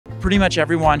pretty much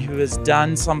everyone who has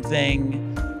done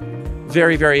something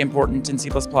very, very important in C++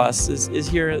 is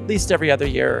here at least every other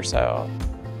year or so.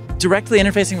 Directly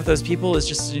interfacing with those people is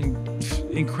just an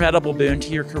incredible boon to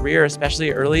your career, especially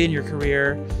early in your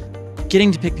career.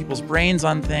 Getting to pick people's brains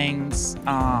on things,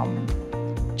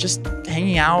 just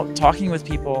hanging out, talking with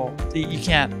people, you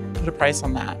can't put a price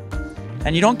on that.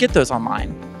 And you don't get those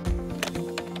online.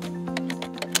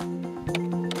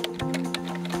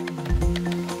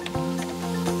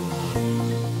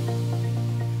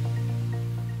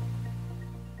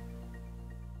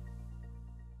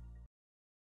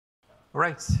 All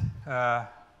right,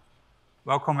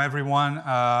 welcome everyone.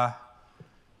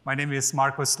 My name is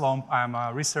Marcos Slomp. I'm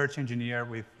a research engineer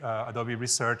with Adobe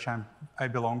Research. I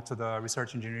belong to the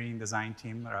research engineering design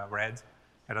team, RED,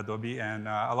 at Adobe, and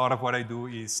a lot of what I do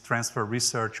is transfer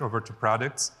research over to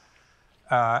products.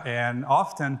 And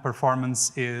often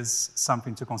performance is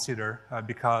something to consider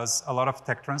because a lot of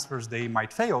tech transfers, they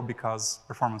might fail because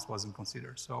performance wasn't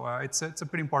considered. So it's a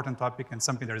pretty important topic and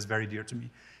something that is very dear to me.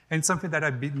 And something that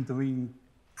I've been doing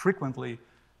frequently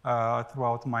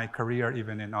throughout my career,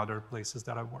 even in other places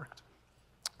that I've worked.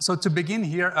 So to begin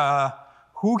here,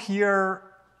 who here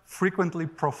frequently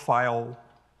profile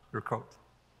your code?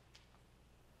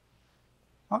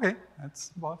 Okay,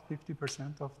 that's about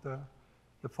 50% of the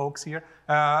folks here.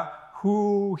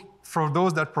 For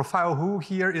those that profile, who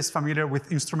here is familiar with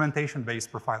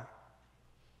instrumentation-based profiling?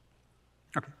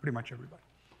 Okay, pretty much everybody.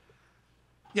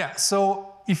 Yeah,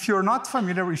 so if you're not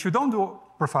familiar, if you don't do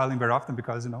profiling very often,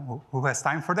 because who has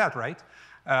time for that, right?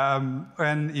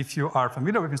 And if you are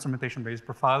familiar with instrumentation-based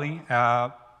profiling,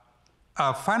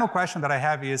 a final question that I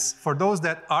have is, for those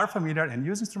that are familiar and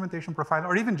use instrumentation profiling,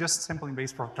 or even just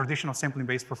traditional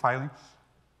sampling-based profiling,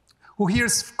 who here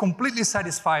is completely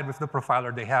satisfied with the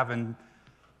profiler they have, and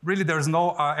really there's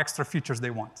no extra features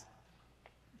they want?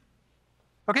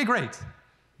 Okay, great.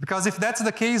 Because if that's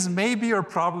the case, maybe your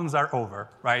problems are over,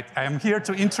 right? I am here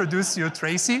to introduce you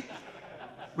Tracy,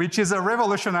 which is a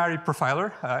revolutionary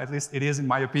profiler, at least it is in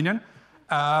my opinion.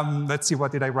 Let's see,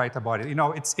 what did I write about it?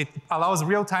 It allows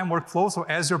real-time workflow, so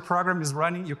as your program is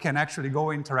running, you can actually go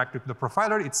interact with the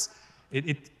profiler.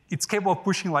 It's capable of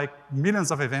pushing like millions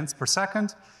of events per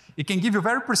second. It can give you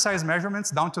very precise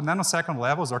measurements down to nanosecond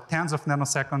levels or tens of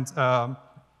nanoseconds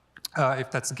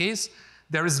if that's the case.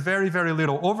 There is very, very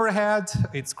little overhead.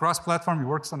 It's cross-platform. It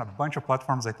works on a bunch of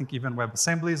platforms. I think even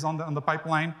WebAssembly is on the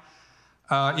pipeline.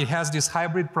 It has these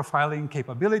hybrid profiling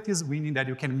capabilities, meaning that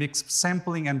you can mix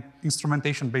sampling and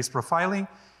instrumentation-based profiling.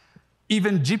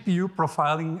 Even GPU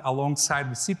profiling alongside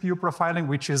with CPU profiling,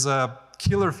 which is a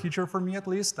killer feature for me at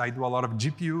least. I do a lot of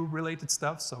GPU-related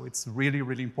stuff, so it's really,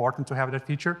 really important to have that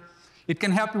feature. It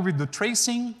can help you with the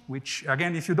tracing, which,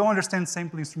 again, if you don't understand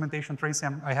sample instrumentation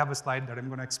tracing, I have a slide that I'm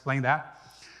going to explain that.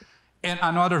 And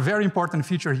another very important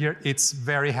feature here, it's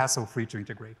very hassle-free to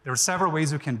integrate. There are several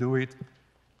ways you can do it,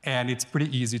 and it's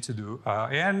pretty easy to do.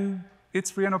 And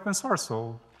it's free and open source,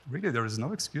 so really there is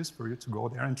no excuse for you to go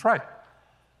there and try.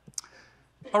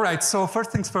 All right, so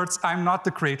first things first, I'm not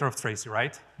the creator of Tracy,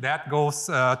 right? That goes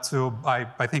to,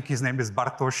 I think his name is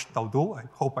Bartosz Daudul. I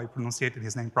hope I pronounced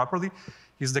his name properly.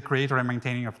 He's the creator and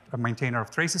maintainer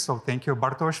of Tracy, so thank you,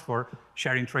 Bartosz, for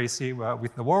sharing Tracy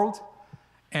with the world.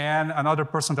 And another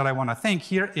person that I want to thank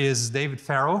here is David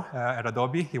Farrow at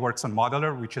Adobe. He works on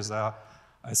Modeler, which is a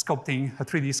 3D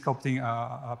sculpting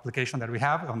application that we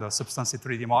have on the Substantia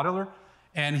 3D Modeler.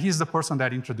 And he's the person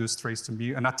that introduced Tracy to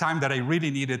me in a time that I really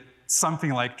needed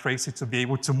something like Tracy to be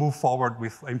able to move forward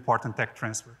with important tech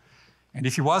transfer. And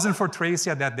if it wasn't for Tracy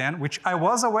at that then, which I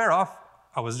was aware of,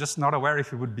 I was just not aware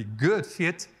if it would be good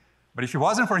fit. But if it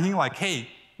wasn't for him, like, hey,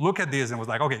 look at this, and was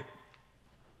like, okay,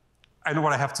 I know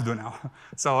what I have to do now.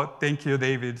 So thank you,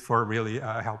 David, for really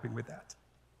helping with that.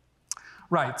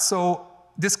 Right, so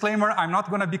disclaimer, I'm not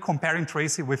going to be comparing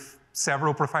Tracy with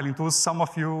several profiling tools. Some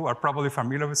of you are probably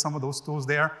familiar with some of those tools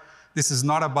there. This is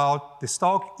not about this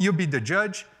talk. You be the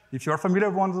judge. If you're familiar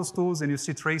with one of those tools and you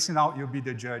see Tracy now, you be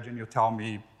the judge and you tell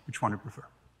me which one you prefer.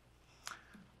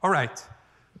 All right,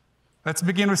 let's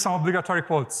begin with some obligatory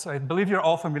quotes. I believe you're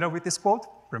all familiar with this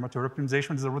quote. Premature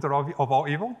optimization is the root of all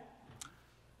evil.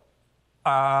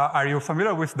 Are you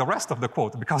familiar with the rest of the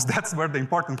quote? Because that's where the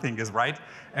important thing is, right?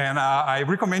 And I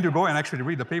recommend you go and actually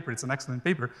read the paper. It's an excellent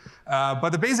paper.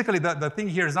 But basically, the thing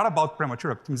here is not about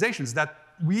premature optimization. It's that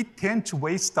we tend to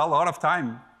waste a lot of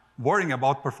time worrying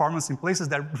about performance in places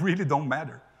that really don't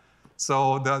matter.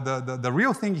 So the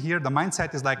real thing here, the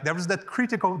mindset is like, there is that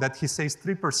critical, that he says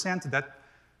 3%, that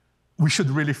we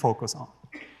should really focus on.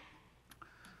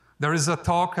 There is a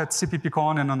talk at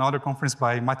CppCon and another conference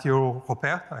by Mathieu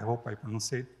Robert. I hope I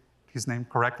pronounced his name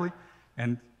correctly.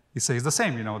 And It says the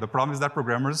same. The problem is that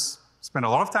programmers spend a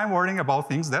lot of time worrying about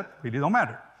things that really don't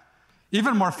matter.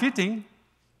 Even more fitting,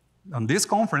 on this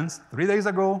conference, 3 days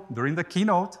ago, during the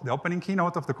keynote, the opening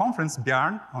keynote of the conference,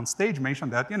 Bjarne on stage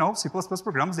mentioned that, C++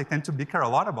 programs, they tend to bicker a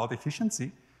lot about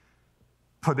efficiency,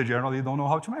 but they generally don't know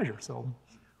how to measure. So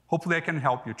hopefully I can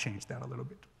help you change that a little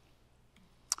bit.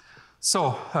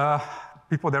 So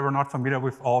people that were not familiar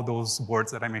with all those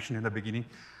words that I mentioned in the beginning,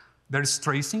 there's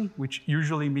tracing, which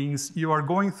usually means you are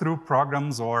going through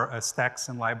programs or stacks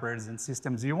and libraries and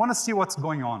systems. You want to see what's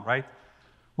going on, right?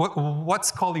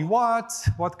 What's calling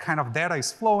what kind of data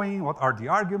is flowing, what are the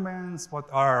arguments, what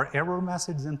are error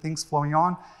messages and things flowing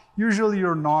on. Usually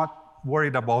you're not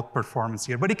worried about performance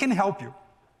here, but it can help you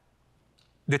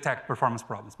detect performance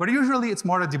problems. But usually it's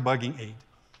more a debugging aid.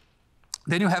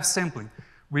 Then you have sampling,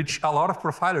 which a lot of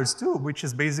profilers do, which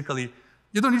is basically,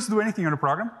 you don't need to do anything on the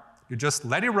program. You just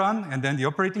let it run, and then the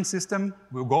operating system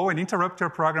will go and interrupt your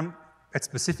program at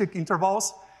specific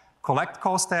intervals, collect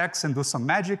call stacks and do some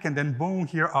magic, and then boom,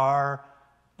 here are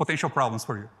potential problems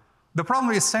for you. The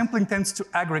problem is sampling tends to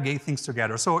aggregate things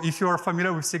together. So if you're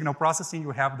familiar with signal processing,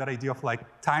 you have that idea of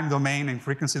like time domain and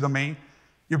frequency domain.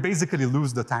 You basically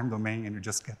lose the time domain and you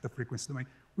just get the frequency domain,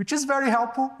 which is very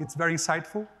helpful, it's very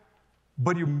insightful,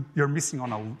 but you're missing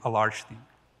on a large thing.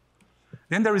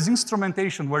 Then there is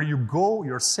instrumentation, where you go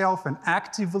yourself and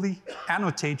actively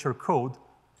annotate your code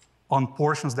on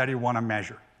portions that you want to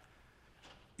measure.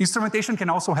 Instrumentation can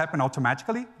also happen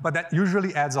automatically, but that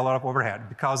usually adds a lot of overhead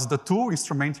because the tool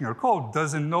instrumenting your code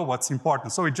doesn't know what's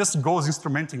important. So it just goes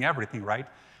instrumenting everything, right?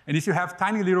 And if you have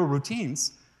tiny little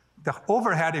routines, the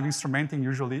overhead of instrumenting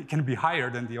usually can be higher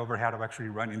than the overhead of actually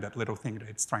running that little thing that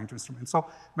it's trying to instrument. So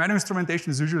manual instrumentation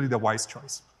is usually the wise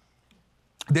choice.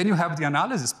 Then you have the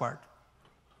analysis part.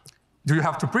 Do you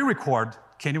have to pre-record?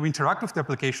 Can you interact with the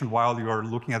application while you're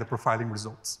looking at the profiling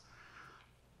results?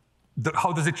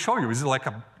 How does it show you? Is it like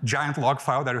a giant log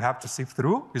file that you have to sift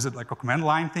through? Is it like a command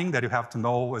line thing that you have to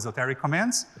know esoteric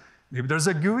commands? Maybe there's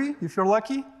a GUI, if you're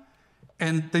lucky.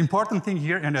 And the important thing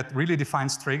here, and that really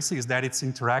defines Tracy, is that it's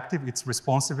interactive, it's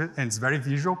responsive, and it's very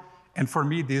visual. And for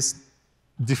me, this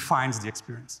defines the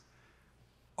experience.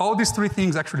 All these three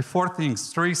things, actually 4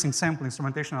 things, tracing, sampling,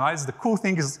 instrumentation, analysis, the cool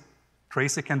thing is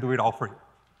Tracy can do it all for you,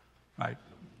 right?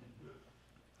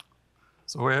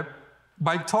 So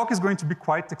my talk is going to be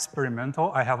quite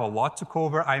experimental. I have a lot to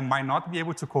cover. I might not be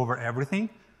able to cover everything,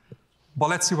 but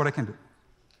let's see what I can do.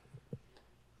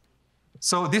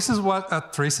 So this is what a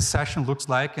Tracy session looks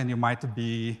like, and you might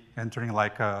be entering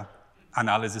like a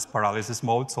analysis paralysis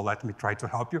mode, so let me try to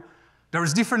help you.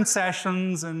 There's different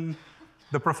sessions, and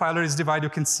the profiler is divided. You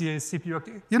can see a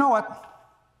CPU. You know what?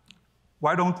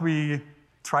 Why don't we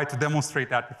try to demonstrate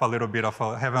that with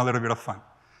having a little bit of fun?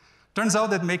 Turns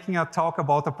out that making a talk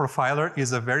about a profiler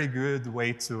is a very good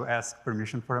way to ask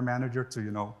permission for a manager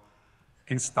to,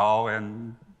 install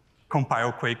and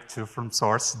compile Quake 2 from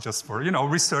source just for,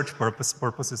 research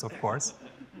purposes, of course.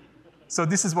 So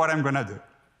this is what I'm going to do.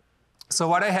 So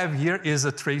what I have here is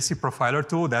a Tracy profiler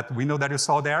tool, that window that you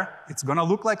saw there. It's going to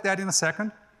look like that in a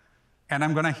second. And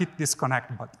I'm going to hit this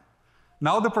connect button.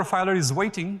 Now the profiler is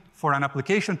waiting for an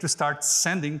application to start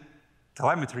sending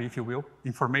telemetry, if you will,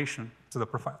 information to the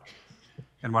profiler.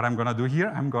 And what I'm going to do here,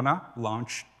 I'm going to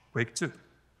launch Quake 2.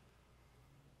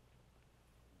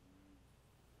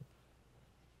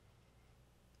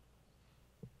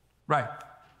 Right.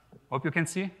 Hope you can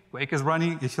see. Quake is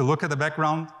running. If you look at the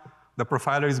background, the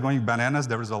profiler is going bananas.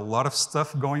 There is a lot of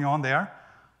stuff going on there.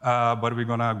 But we're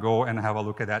going to go and have a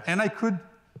look at that. And I could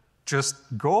just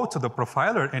go to the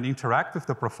profiler and interact with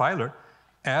the profiler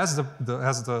as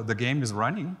the game is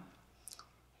running.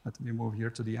 Let me move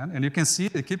here to the end. And you can see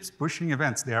it keeps pushing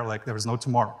events there like there is no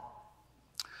tomorrow.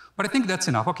 But I think that's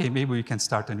enough. OK, maybe we can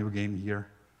start a new game here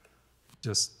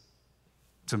just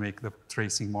to make the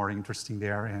tracing more interesting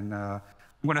there. And I'm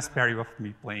going to spare you of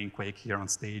me playing Quake here on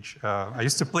stage. I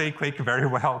used to play Quake 2 very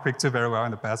well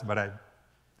in the past, but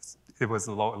it was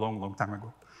a long time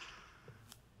ago.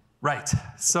 Right.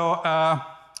 So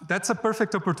that's a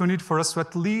perfect opportunity for us to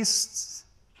at least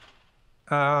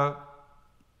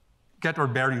get our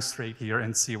bearings straight here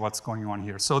and see what's going on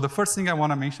here. So the first thing I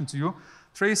want to mention to you,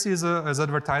 Tracy is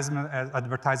advertised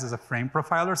as a frame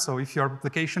profiler. So if your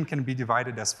application can be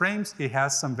divided as frames, it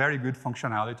has some very good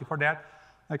functionality for that.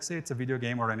 Like say it's a video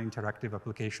game or an interactive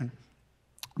application.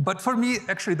 But for me,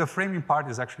 actually, the framing part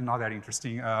is actually not that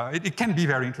interesting. It can be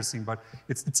very interesting, but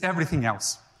it's everything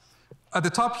else. At the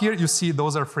top here, you see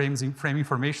those are frame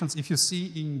informations. If you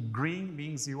see in green,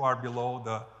 means you are below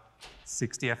the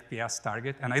 60 FPS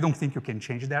target, and I don't think you can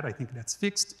change that. I think that's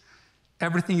fixed.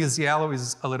 Everything is yellow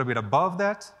is a little bit above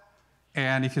that,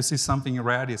 And if you see something in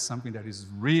red, it's something that is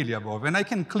really above. And I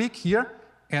can click here,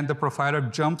 and the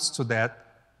profiler jumps to that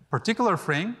particular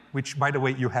frame, which, by the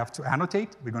way, you have to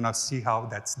annotate. We're going to see how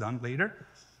that's done later.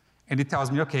 And it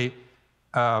tells me, OK,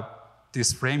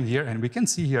 this frame here, and we can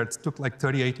see here, it took like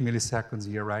 38 milliseconds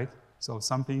here, right? So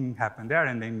something happened there,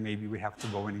 and then maybe we have to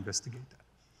go and investigate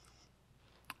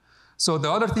that. So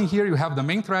the other thing here, you have the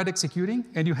main thread executing,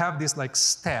 and you have this like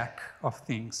stack of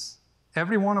things.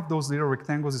 Every one of those little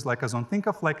rectangles is like a zone. Think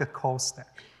of like a call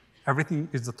stack. Everything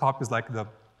is the top is like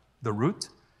the root,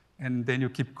 and then you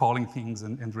keep calling things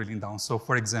and drilling down. So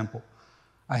for example,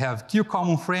 I have Q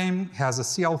common frame, has a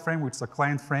CL frame, which is a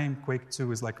client frame. Quake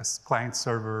 2 is like a client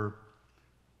server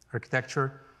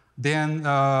architecture. Then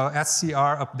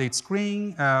SCR update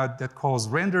screen that calls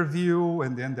render view,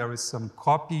 and then there is some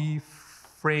copy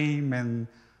frame and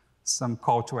some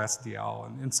call to SDL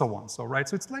and so on. So right,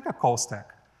 so it's like a call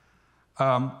stack.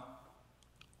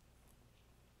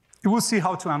 You will see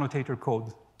how to annotate your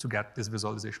code to get this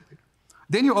visualization later.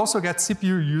 Then you also get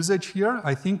CPU usage here.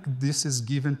 I think this is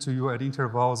given to you at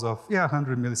intervals of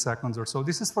 100 milliseconds or so.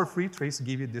 This is for free. Tracy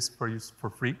give you this for use for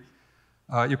free.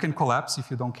 You can collapse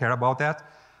if you don't care about that.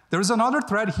 There is another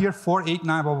thread here,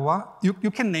 489, blah, blah, blah.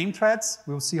 You can name threads.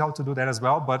 We'll see how to do that as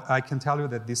well. But I can tell you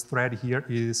that this thread here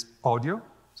is audio.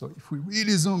 So if we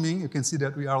really zoom in, you can see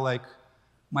that we are like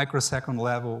microsecond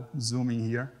level zooming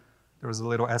here. There's a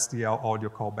little SDL audio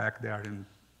call back there, and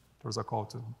there's a call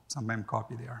to some mem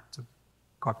copy there to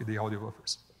copy the audio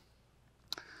buffers.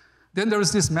 Then there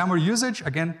is this memory usage.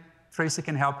 Again, Tracy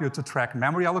can help you to track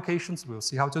memory allocations. We'll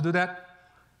see how to do that.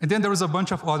 And then there is a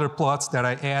bunch of other plots that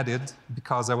I added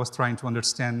because I was trying to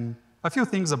understand a few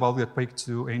things about the Quake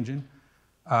 2 engine.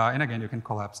 And again, you can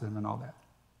collapse them and all that.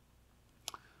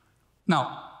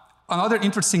 Now, another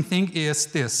interesting thing is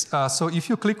this. So if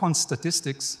you click on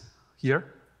statistics here,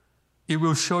 it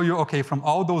will show you, OK, from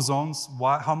all those zones,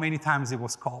 how many times it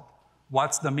was called.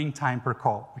 What's the mean time per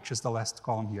call, which is the last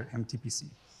column here, MTPC.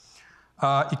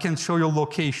 It can show you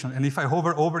location. And if I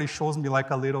hover over, it shows me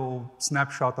like a little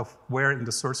snapshot of where in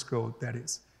the source code that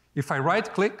is. If I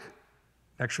right-click,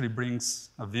 it actually brings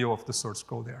a view of the source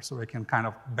code there, so I can kind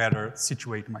of better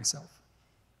situate myself.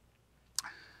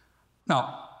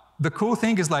 Now, the cool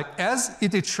thing is like, as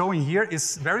it is showing here,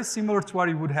 is very similar to what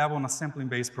you would have on a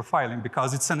sampling-based profiling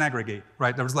because it's an aggregate,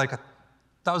 right? There's like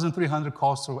 1,300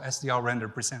 calls to SDL render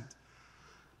 %.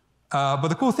 But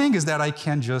the cool thing is that I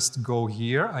can just go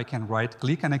here, I can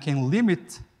right-click, and I can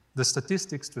limit the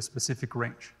statistics to a specific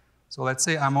range. So let's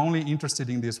say I'm only interested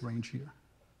in this range here.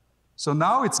 So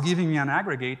now it's giving me an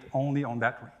aggregate only on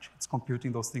that range. It's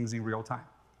computing those things in real time.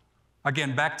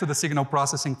 Again, back to the signal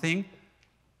processing thing.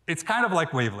 It's kind of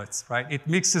like wavelets, right? It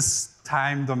mixes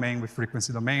time domain with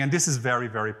frequency domain, and this is very,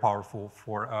 very powerful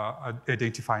for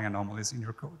identifying anomalies in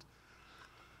your code.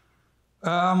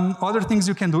 Other things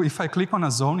you can do, if I click on a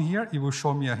zone here, it will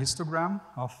show me a histogram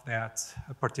of that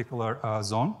particular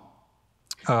zone.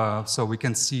 So we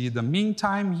can see the mean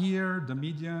time here, the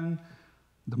median,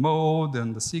 the mode,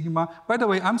 and the sigma. By the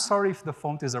way, I'm sorry if the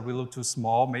font is a little too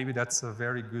small. Maybe that's a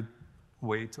very good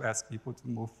way to ask people to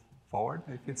move forward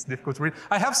if it's difficult to read.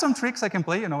 I have some tricks I can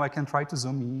play. You know, I can try to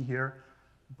zoom in here,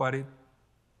 but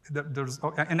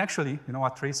and actually, you know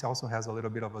what, Tracy also has a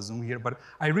little bit of a zoom here, but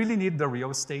I really need the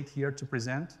real estate here to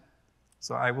present.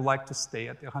 So I would like to stay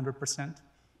at the 100%.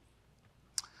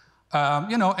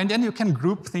 You know, and then you can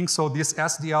group things. So this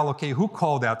SDL, okay, who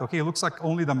called that? Okay, it looks like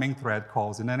only the main thread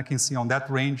calls. And then I can see on that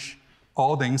range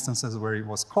all the instances where it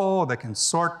was called. I can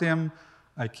sort them.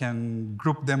 I can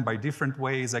group them by different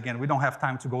ways. Again, we don't have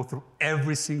time to go through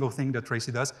every single thing that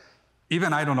Tracy does.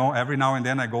 Even, I don't know, every now and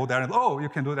then I go there and, oh, you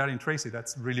can do that in Tracy.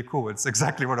 That's really cool. It's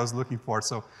exactly what I was looking for.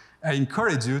 So I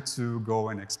encourage you to go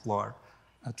and explore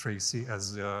Tracy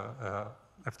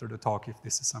after the talk if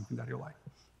this is something that you like.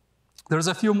 There's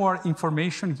a few more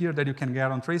information here that you can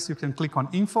get on Trace. You can click on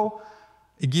info.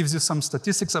 It gives you some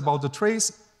statistics about the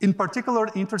trace. In particular,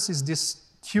 interest is this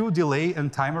queue delay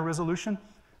and timer resolution.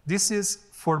 This is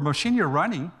for machine you're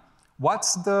running.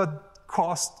 What's the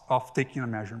cost of taking a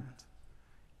measurement?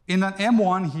 In an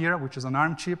M1 here, which is an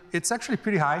ARM chip, it's actually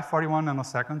pretty high, 41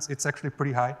 nanoseconds. It's actually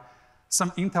pretty high.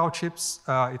 Some Intel chips,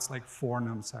 it's like 4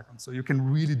 nanoseconds. So you can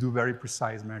really do very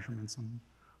precise measurements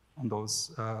on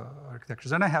those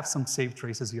architectures. And I have some saved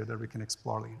traces here that we can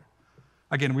explore later.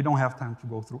 Again, we don't have time to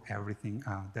go through everything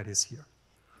that is here.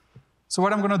 So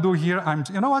what I'm going to do here,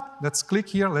 you know what? Let's click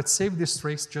here. Let's save this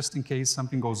trace just in case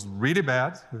something goes really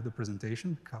bad with the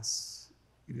presentation, because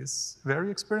it is very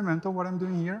experimental what I'm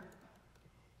doing here.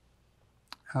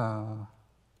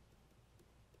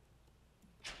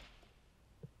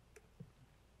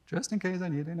 Just in case I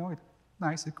need it, you know,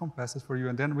 nice, it compresses for you,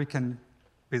 and then we can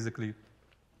basically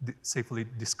safely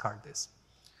discard this.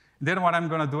 Then what I'm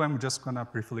gonna do, I'm just gonna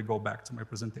briefly go back to my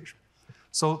presentation.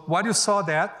 So what you saw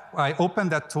that, I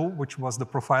opened that tool, which was the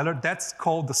profiler, that's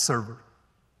called the server,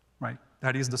 right?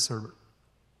 That is the server.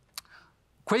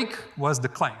 Quake was the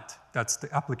client, that's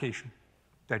the application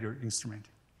that you're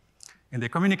instrumenting. And they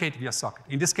communicate via socket.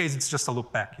 In this case, it's just a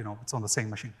loopback, it's on the same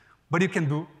machine. But you can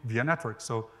do via network.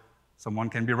 So someone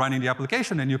can be running the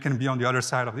application and you can be on the other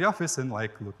side of the office and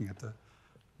like looking at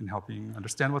and helping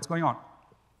understand what's going on.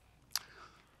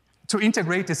 To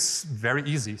integrate is very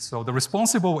easy. So the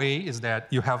responsible way is that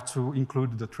you have to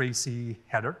include the Tracy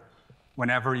header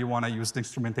whenever you want to use the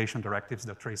instrumentation directives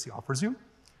that Tracy offers you.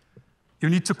 You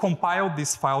need to compile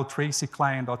this file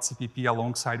tracyclient.cpp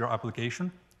alongside your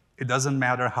application. It doesn't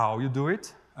matter how you do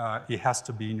it. It has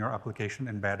to be in your application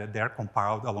embedded there,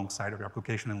 compiled alongside of your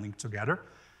application and linked together.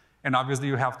 And obviously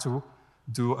you have to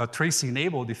do a Tracy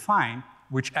enable define,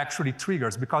 which actually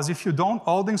triggers, because if you don't,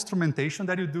 all the instrumentation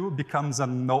that you do becomes a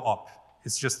no-op.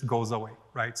 It just goes away,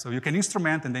 right? So you can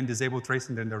instrument and then disable Tracy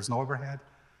and then there's no overhead,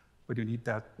 but you need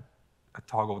a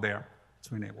toggle there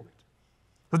to enable it.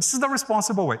 So this is the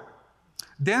responsible way.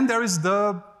 Then there is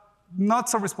the not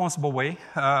so responsible way,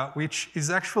 which is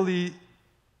actually,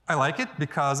 I like it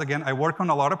because again, I work on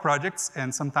a lot of projects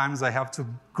and sometimes I have to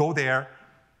go there,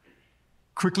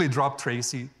 quickly drop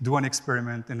Tracy, do an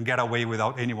experiment, and get away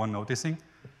without anyone noticing.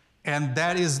 And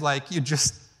that is like, you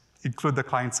just include the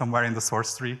client somewhere in the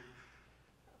source tree,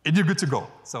 and you're good to go.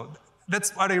 So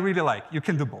that's what I really like. You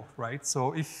can do both, right?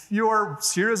 So if you're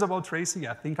serious about Tracy,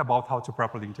 think about how to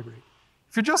properly integrate.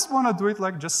 If you just want to do it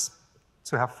like just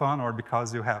to have fun or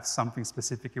because you have something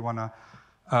specific you want to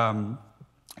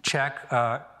check,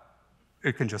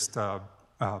 you can just do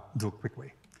a quick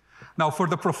way. Now, for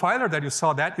the profiler that you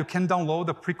saw that, you can download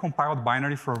a precompiled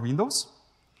binary for Windows,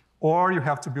 or you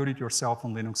have to build it yourself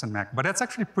on Linux and Mac. But that's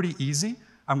actually pretty easy.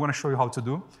 I'm going to show you how to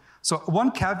do. So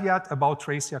one caveat about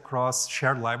Tracy across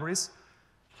shared libraries,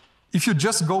 if you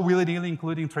just go willy-nilly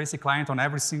including Tracy client on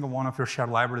every single one of your shared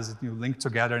libraries that you link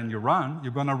together and you run,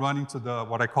 you're going to run into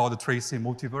what I call the Tracy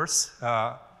multiverse.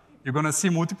 You're going to see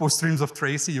multiple streams of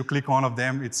Tracy. You click one of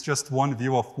them. It's just one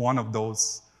view of one of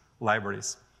those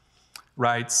libraries.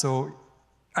 Right, so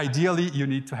ideally you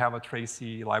need to have a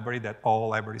Tracy library that all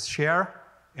libraries share,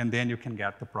 and then you can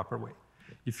get the proper way.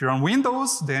 If you're on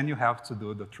Windows, then you have to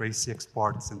do the Tracy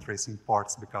exports and Tracy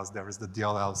imports because there is the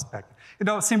DLL spec.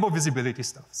 Simple visibility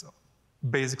stuff. So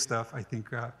basic stuff, I think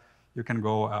you can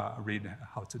go read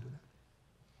how to do that.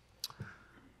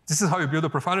 This is how you build a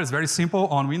profiler. It's very simple.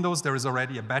 On Windows, there is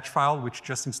already a batch file which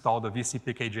just installed the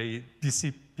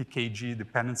VCPKG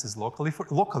dependencies locally.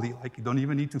 Like you don't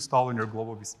even need to install in your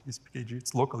global VCPKG.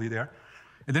 It's locally there.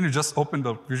 And then you just open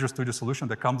the Visual Studio solution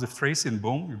that comes with Tracy, and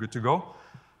boom, you're good to go.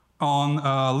 On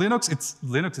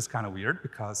Linux is kind of weird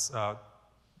because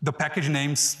the package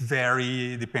names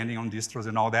vary depending on distros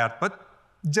and all that. But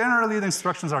generally, the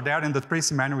instructions are there, and the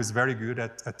Tracy manual is very good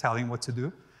at telling what to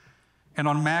do. And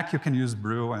on Mac, you can use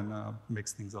brew and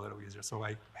makes things a little easier. So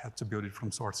I had to build it from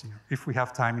source here. If we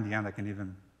have time in the end, I can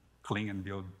even clean and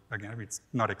build again. I mean, it's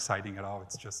not exciting at all.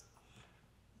 It's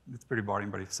pretty boring,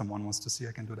 but if someone wants to see,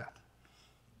 I can do that.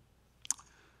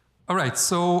 All right,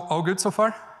 so all good so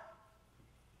far?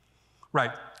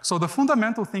 Right, so the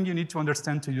fundamental thing you need to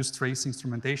understand to use Tracy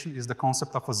instrumentation is the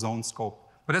concept of a zone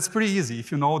scope. But that's pretty easy. If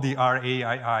you know the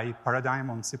RAII paradigm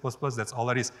on C++, that's all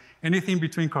it is. Anything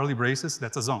between curly braces,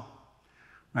 that's a zone.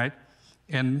 Right?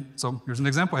 And so here's an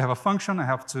example. I have a function. I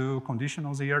have two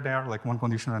conditionals here, there, like one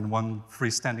conditional and one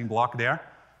freestanding block there.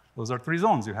 Those are three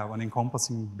zones. You have an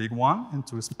encompassing big one and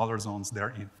two smaller zones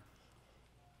therein.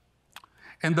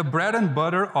 And the bread and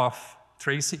butter of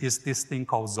Tracy is this thing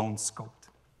called zone scope.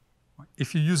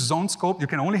 If you use zone scope, you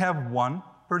can only have one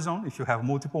per zone. If you have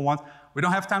multiple ones, we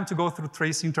don't have time to go through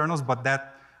Tracy internals, but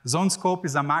that zone scope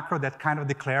is a macro that kind of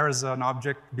declares an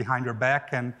object behind your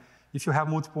back, and if you have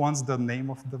multiple ones, the name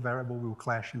of the variable will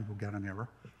clash and you'll get an error.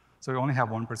 So you only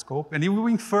have one per scope. And it will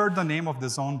infer the name of the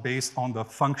zone based on the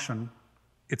function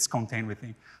it's contained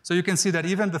within. So you can see that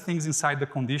even the things inside the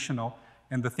conditional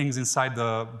and the things inside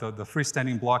the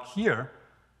freestanding block here,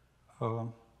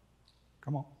 come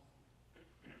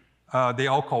on, they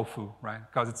all call foo, right?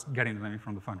 Because it's getting the name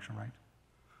from the function, right?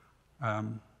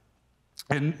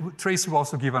 And Tracy will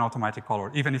also give an automatic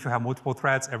color. Even if you have multiple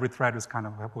threads, every thread is kind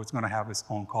of it's going to have its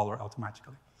own color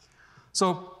automatically.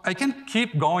 So I can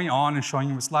keep going on and showing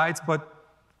you slides, but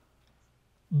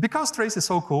because Tracy is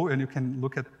so cool, and you can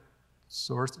look at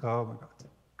source, oh my God,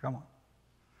 come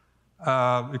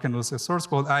on. You can look at source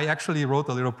code. I actually wrote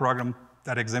a little program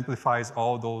that exemplifies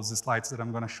all those slides that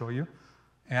I'm going to show you.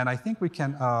 And I think we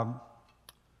can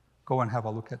go and have a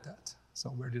look at that. So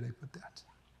where did I put that?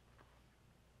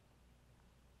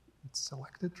 It's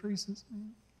selected traces,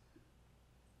 maybe?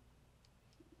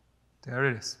 There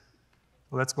it is.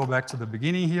 So let's go back to the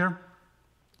beginning here.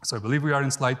 So I believe we are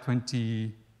in slide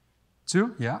 22.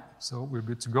 Yeah, so we're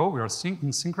good to go. We are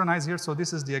synchronized here. So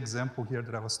this is the example here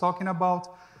that I was talking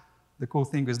about. The cool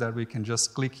thing is that we can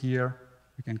just click here.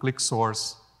 We can click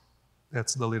source.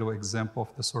 That's the little example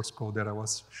of the source code that I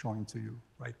was showing to you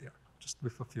right there, just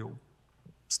with a few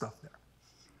stuff there.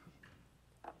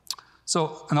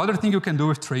 So another thing you can do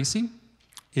with Tracy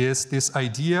is this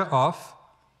idea of,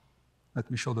 let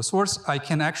me show the source. I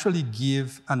can actually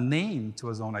give a name to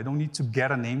a zone. I don't need to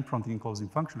get a name from the enclosing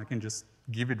function. I can just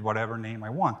give it whatever name I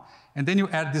want. And then you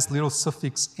add this little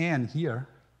suffix n here.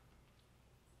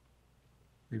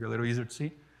 Maybe a little easier to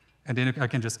see. And then I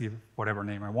can just give whatever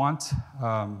name I want.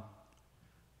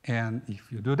 And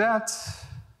if you do that,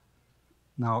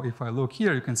 now if I look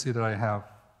here, you can see that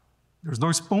there's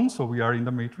no spoon, so we are in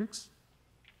the matrix.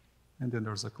 And then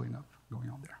there's a cleanup going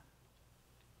on there.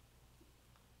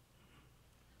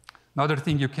 Another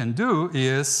thing you can do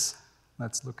is,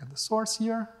 let's look at the source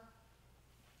here.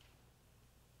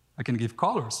 I can give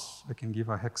colors. I can give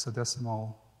a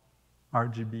hexadecimal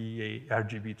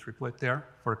RGB triplet there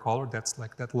for a color. That's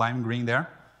like that lime green there.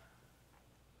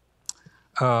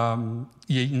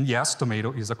 Yes,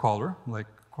 tomato is a color, like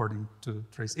according to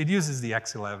Tracy. It uses the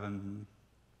X11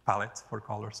 palette for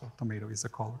color, so tomato is a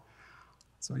color.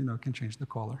 So, you can change the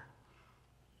color.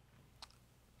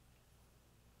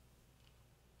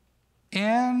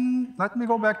 And let me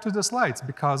go back to the slides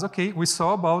because, okay, we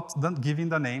saw about giving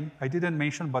the name. I didn't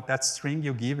mention, but that string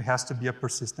you give has to be a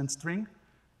persistent string.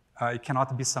 It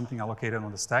cannot be something allocated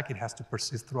on the stack. It has to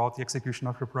persist throughout the execution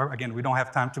of your program. Again, we don't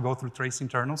have time to go through trace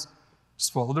internals.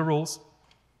 Just follow the rules.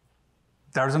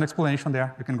 There's an explanation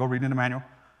there. You can go read in the manual.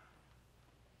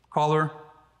 Color,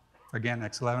 again,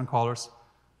 X11 colors.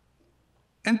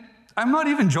 And I'm not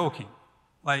even joking.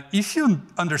 Like, if you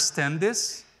understand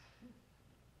this,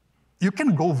 you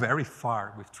can go very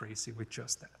far with Tracy with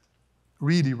just that.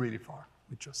 Really, really far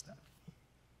with just that.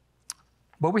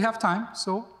 But we have time,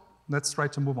 so let's try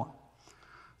to move on.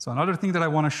 So another thing that I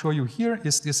want to show you here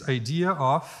is this idea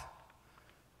of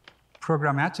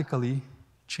programmatically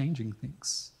changing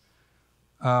things.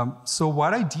 So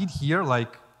what I did here,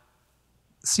 like,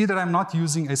 see that I'm not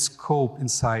using a scope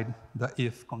inside the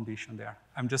if condition there.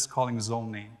 I'm just calling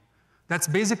zone name. That's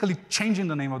basically changing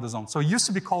the name of the zone. So it used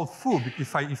to be called foo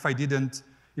if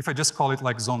I just call it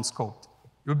like zone scope.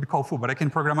 It would be called foo, but I can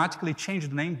programmatically change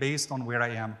the name based on where I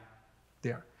am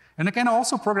there. And I can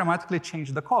also programmatically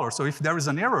change the color. So if there is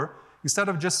an error, instead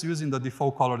of just using the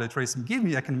default color that Tracy gave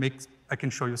me, I can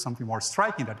show you something more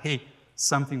striking that, hey,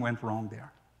 something went wrong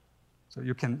there. So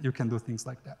you can do things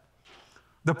like that.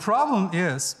 The problem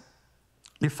is,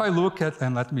 if I look at,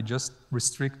 and let me just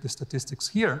restrict the statistics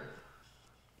here,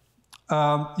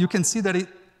 you can see that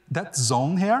that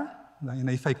zone here, and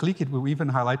if I click it, will even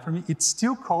highlight for me, it's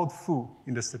still called foo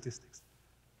in the statistics.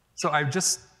 So I've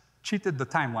just cheated the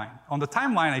timeline. On the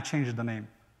timeline, I changed the name.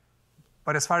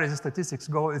 But as far as the statistics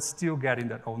go, it's still getting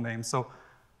that old name. So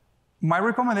my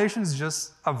recommendation is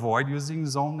just avoid using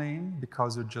zone name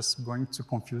because you're just going to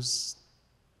confuse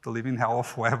the living hell of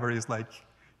whoever is like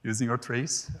using your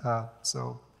trace.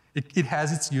 So it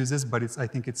has its uses, but I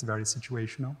think it's very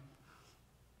situational.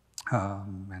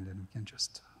 And then we can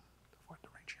just avoid the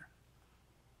range here.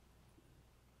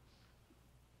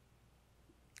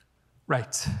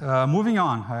 Right, moving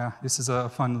on. This is a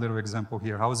fun little example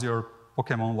here. How's your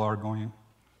Pokemon lore going?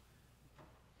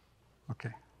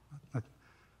 Okay,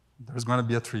 there's going to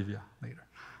be a trivia later.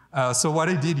 So what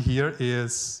I did here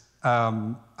is,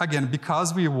 again,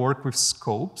 because we work with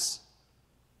scopes,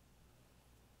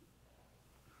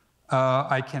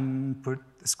 I can put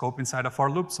the scope inside a for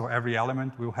loop, so every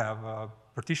element will have a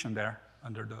partition there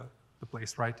under the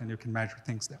place, right? And you can measure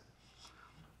things there.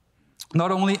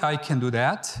 Not only I can do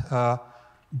that,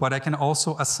 but I can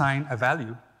also assign a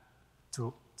value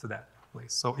to that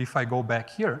place. So if I go back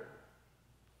here,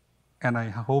 and I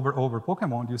hover over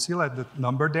Pokemon, you see like the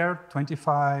number there,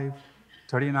 25,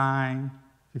 39,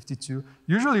 52.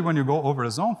 Usually when you go over a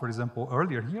zone, for example,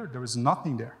 earlier here, there was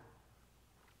nothing there.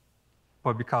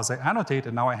 But because I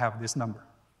annotated, now I have this number.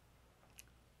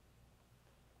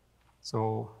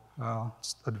 So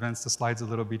just advance the slides a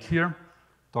little bit here.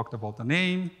 Talked about the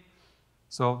name.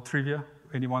 So trivia,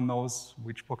 anyone knows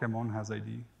which Pokemon has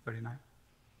ID 39?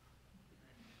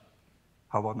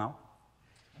 How about now?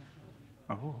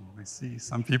 Oh, I see.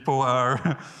 Some people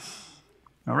are.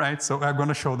 All right, so I'm going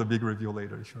to show the big review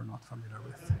later if you're not familiar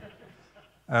with.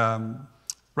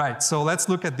 Right, so let's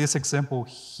look at this example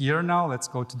here now. Let's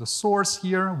go to the source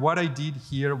here. What I did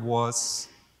here was,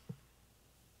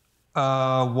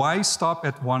 why stop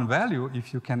at one value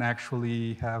if you can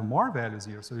actually have more values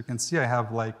here? So you can see I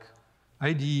have like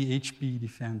ID, HP,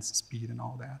 defense, speed, and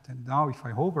all that. And now if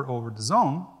I hover over the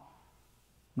zone,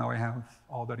 now I have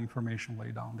all that information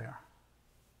laid down there.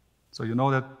 So you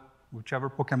know that whichever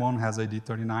Pokemon has ID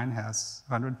 39 has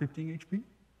 115 HP,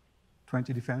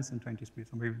 20 defense, and 20 speed.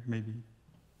 So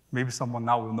maybe someone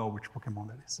now will know which Pokemon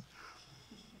that is.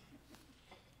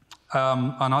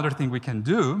 Another thing we can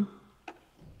do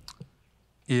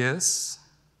is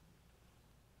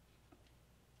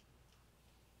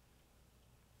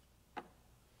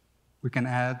we can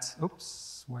add,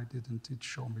 oops, why didn't it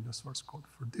show me the source code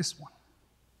for this one?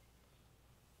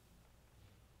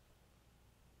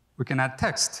 We can add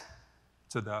text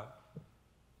to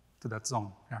that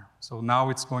zone here. So now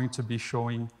it's going to be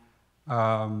showing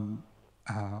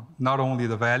not only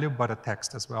the value, but a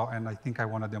text as well. And I think I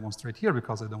want to demonstrate here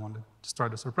because I don't want to destroy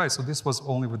the surprise. So this was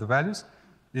only with the values.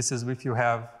 This is if you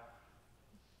have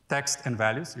text and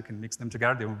values, you can mix them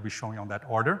together. They will be showing on that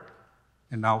order.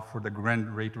 And now for the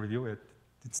grand rate review,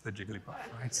 it's the Jigglypuff,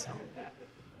 right? So,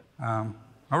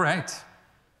 all right.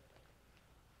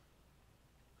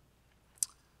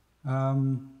 Yeah,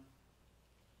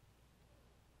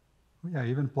 I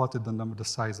even plotted the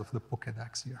size of the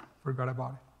Pokédex here. Forgot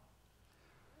about it.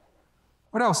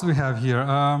 What else do we have here?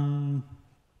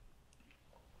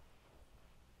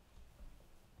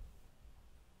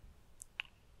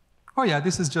 Oh yeah,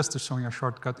 this is just showing a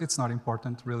shortcut. It's not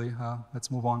important, really. Let's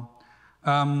move on.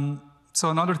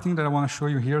 So another thing that I want to show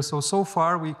you here. So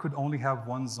far, we could only have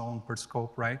one zone per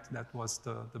scope, right? That was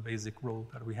the basic rule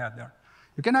that we had there.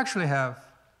 You can actually have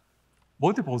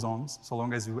multiple zones, so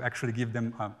long as you actually give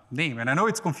them a name. And I know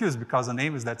it's confused because the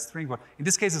name is that string, but in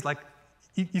this case, it's like,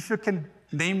 if you can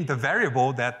name the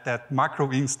variable that macro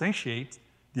instantiate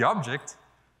the object,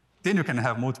 then you can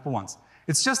have multiple ones.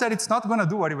 It's just that it's not going to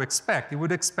do what you expect. You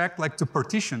would expect like to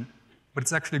partition, but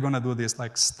it's actually going to do this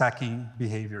like stacking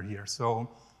behavior here. So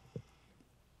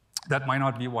that might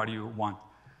not be what you want.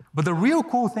 But the real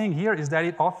cool thing here is that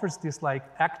it offers this like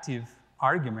active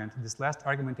argument. This last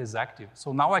argument is active.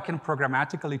 So now I can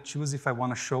programmatically choose if I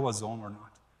want to show a zone or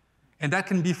not. And that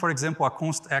can be, for example, a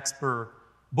const expr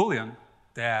Boolean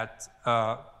that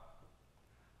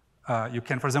you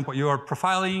can, for example, you are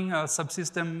profiling a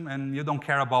subsystem and you don't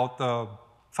care about the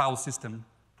file system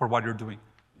for what you're doing.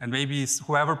 And maybe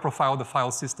whoever profiled the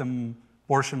file system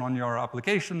portion on your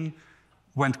application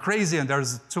went crazy and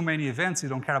there's too many events, you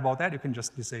don't care about that, you can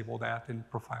just disable that and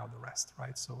profile the rest,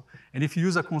 right? So, and if you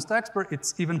use a const expr,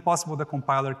 it's even possible the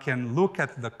compiler can look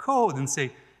at the code and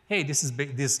say, hey,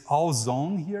 this all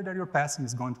zone here that you're passing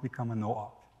is going to become a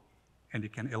no-op. And you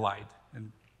can elide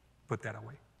and put that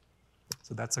away.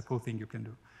 So that's a cool thing you can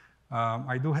do.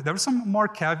 There are some more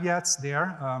caveats there,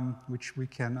 which we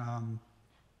can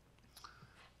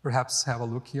perhaps have a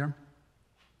look here.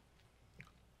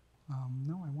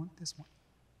 No, I want this one.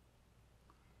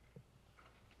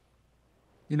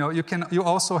 You know, you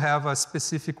also have a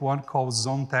specific one called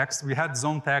zone text. We had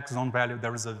zone text, zone value.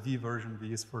 There is a V version.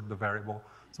 V is for the variable.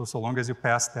 So long as you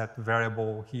pass that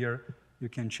variable here, you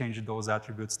can change those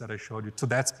attributes that I showed you to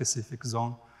that specific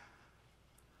zone.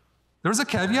 There's a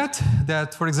caveat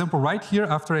that, for example, right here,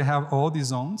 after I have all these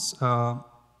zones,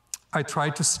 I try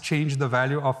to change the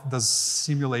value of the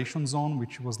simulation zone,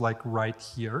 which was like right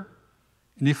here.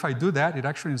 And if I do that, it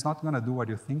actually is not going to do what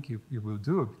you think you will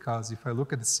do, because if I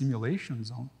look at the simulation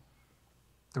zone,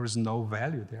 there is no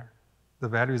value there. The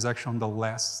value is actually on the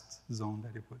last zone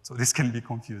that you put. So this can be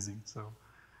confusing. So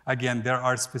again, there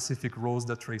are specific rules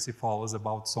that Tracy follows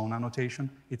about zone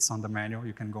annotation. It's on the manual.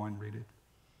 You can go and read it.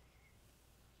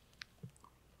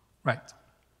 Right.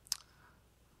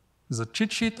 There's a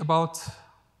cheat sheet about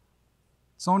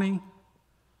zoning.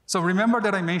 So remember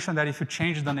that I mentioned that if you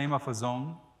change the name of a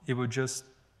zone, it would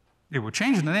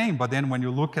change the name, but then when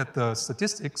you look at the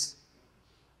statistics,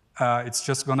 it's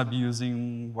just going to be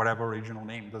using whatever original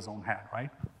name the zone had,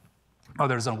 right? Oh,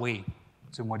 there's a way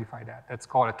to modify that. That's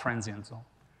called a transient zone.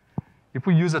 If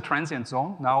we use a transient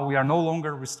zone, now we are no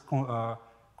longer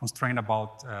constrained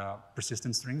about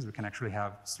persistent strings. We can actually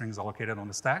have strings allocated on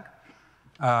the stack,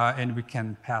 and we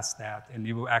can pass that, and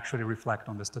it will actually reflect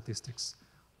on the statistics.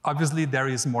 Obviously, there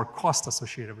is more cost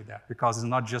associated with that, because it's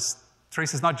not just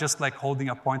Trace is not just like holding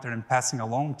a pointer and passing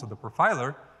along to the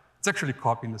profiler. It's actually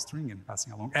copying the string and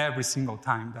passing along every single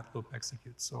time that loop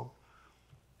executes. So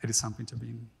it is something to be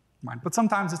in mind. But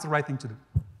sometimes it's the right thing to do.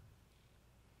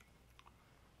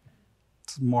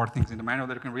 More things in the manual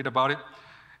that you can read about it.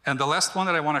 And the last one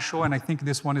that I want to show, and I think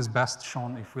this one is best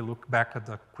shown if we look back at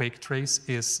the Quake trace,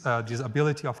 is this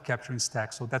ability of capturing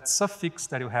stacks. So that suffix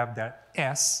that you have there,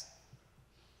 S,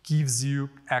 gives you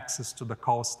access to the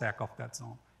call stack of that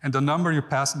zone. And the number you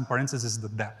pass in parentheses is the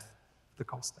depth of the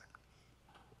call stack.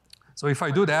 So if I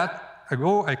do that,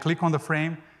 I click on the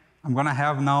frame, I'm going to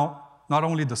have now not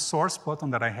only the source button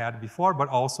that I had before, but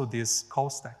also this call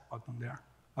stack button there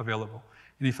available.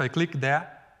 And if I click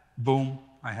that, boom,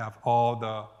 I have all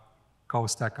the call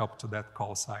stack up to that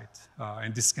call site.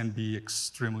 And this can be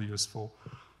extremely useful.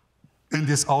 And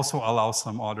this also allows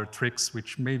some other tricks,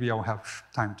 which maybe I'll have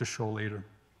time to show later.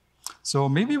 So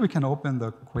maybe we can open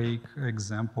the Quake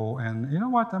example. And you know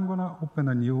what? I'm going to open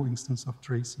a new instance of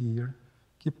Tracy here.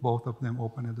 Keep both of them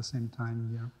open at the same time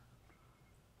here.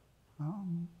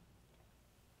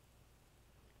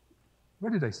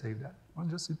 Where did I save that? Well,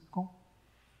 just CppCon.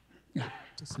 Yeah,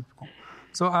 just CppCon.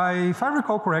 So if I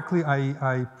recall correctly,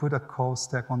 I put a call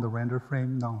stack on the render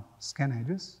frame. No, scan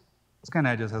edges. Scan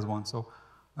edges has one. So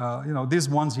you know, these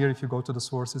ones here, if you go to the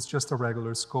source, it's just a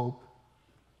regular scope.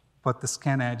 But the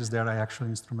scan edges there I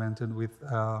actually instrumented with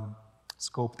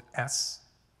scoped S.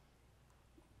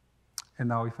 And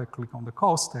now if I click on the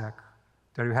call stack,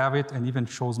 there you have it, and even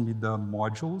shows me the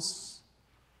modules,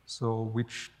 so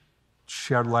which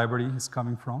shared library is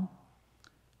coming from.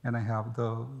 And I have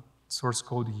the source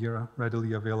code here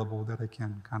readily available that I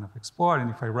can kind of explore. And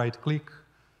if I right-click,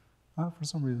 for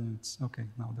some reason it's, okay,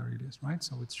 now there it is, right?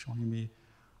 So it's showing me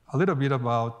a little bit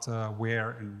about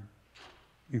where and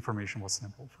information was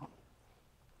sampled from.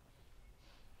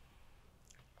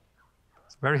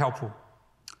 It's very helpful.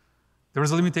 There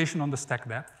is a limitation on the stack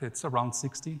depth. It's around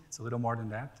 60. It's a little more than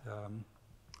that.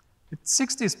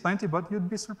 60 is plenty, but you'd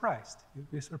be surprised.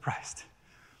 You'd be surprised.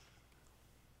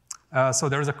 So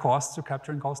there's a cost to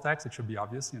capturing call stacks. It should be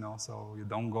obvious, you know. So you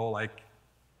don't go like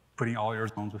putting all your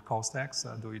zones with call stacks.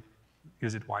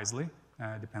 Use it wisely.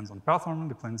 Depends on platform.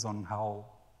 Depends on how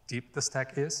deep the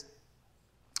stack is.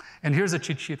 And here's a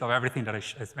cheat sheet of everything that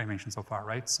I mentioned so far,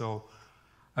 right? So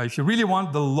if you really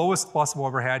want the lowest possible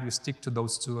overhead, you stick to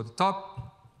those two at the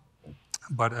top.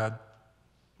 But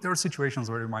there are situations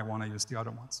where you might want to use the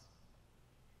other ones.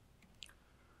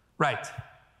 Right.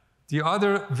 The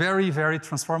other very, very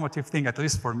transformative thing, at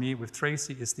least for me with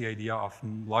Tracy, is the idea of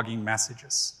logging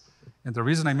messages. And the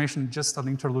reason I mentioned just an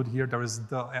interlude here, there is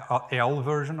the L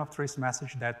version of trace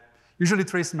message that usually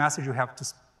trace message you have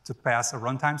to pass a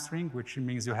runtime string, which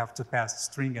means you have to pass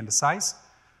string and the size.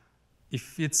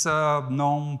 If it's a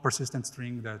non-persistent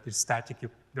string that is static,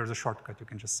 there's a shortcut. You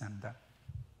can just send that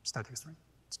static string.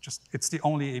 It's the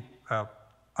only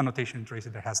annotation in Tracy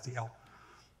that has the L.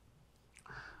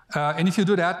 And if you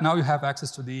do that, now you have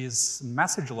access to these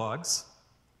message logs.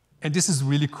 And this is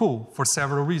really cool for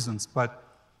several reasons. But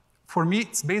for me,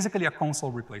 it's basically a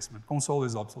console replacement. Console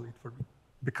is obsolete for me.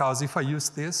 Because if I use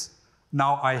this,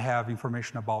 now I have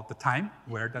information about the time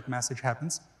where that message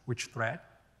happens, which thread.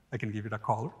 I can give it a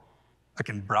color. I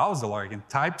can browse the log. I can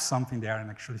type something there and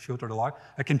actually filter the log.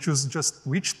 I can choose just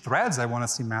which threads I want to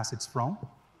see messages from.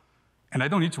 And I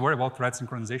don't need to worry about thread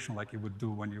synchronization like you would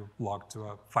do when you log to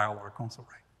a file or a console,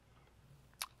 right?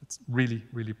 It's really,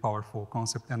 really powerful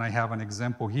concept. And I have an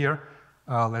example here.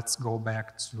 Let's go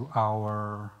back to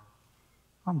our,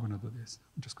 I'm going to do this.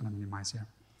 I'm just going to minimize here.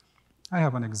 I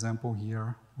have an example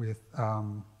here with a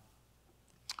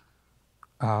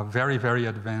very, very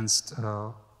advanced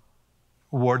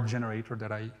word generator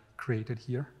that I created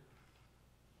here.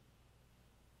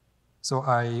 So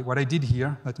what I did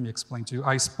here, let me explain to you.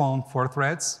 I spawned 4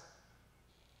 threads.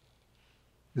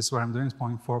 This is what I'm doing,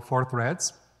 spawning 4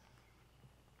 threads.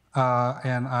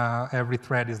 And every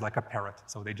thread is like a parrot,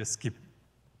 so they just keep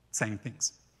saying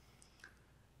things.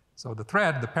 So the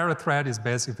parrot thread is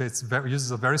basically,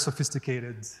 uses a very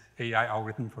sophisticated AI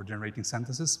algorithm for generating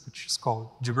sentences, which is called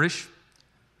gibberish,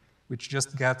 which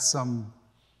just gets some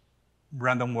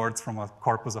random words from a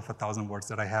corpus of 1,000 words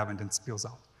that I have and then spills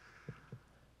out.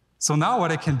 So now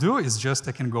what I can do is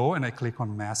I can go and I click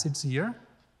on message here,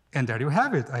 and there you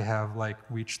have it. I have like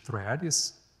which thread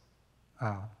is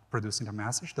producing a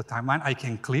message, the timeline. I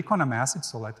can click on a message,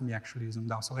 so let me actually zoom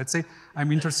down. So let's say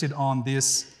I'm interested on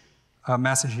this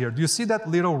message here. Do you see that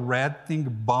little red thing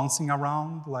bouncing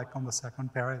around like on the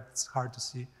second parrot? It's hard to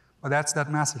see, but that's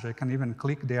that message. I can even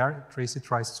click there. Tracy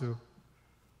tries to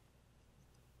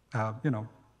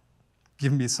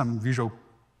give me some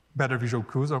better visual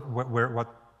cues of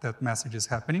what that message is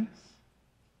happening.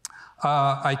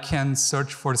 I can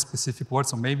search for a specific word.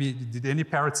 So maybe, did any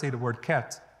parrot say the word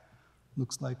cat?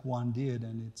 Looks like one did,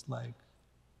 and it's like,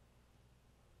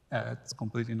 it's a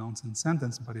completely nonsense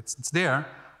sentence, but it's there.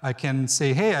 I can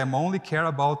say, hey, I only care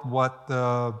about what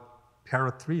the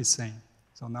parrot 3 is saying.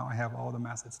 So now I have all the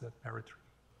methods that parrot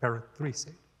 3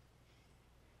 say.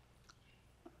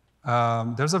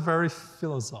 There's a very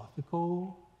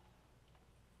philosophical,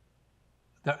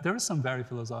 there are some very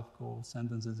philosophical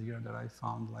sentences here that I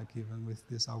found, like even with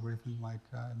this algorithm, like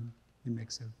it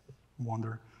makes you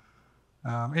wonder.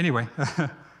 Anyway,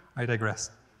 I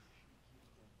digress.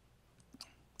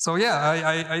 So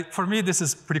yeah, for me, this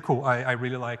is pretty cool. I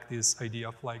really like this idea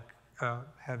of like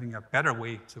having a better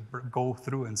way to go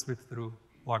through and sweep through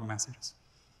log messages.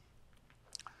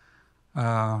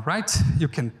 Right, you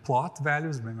can plot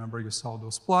values. Remember, you saw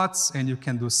those plots, and you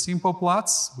can do simple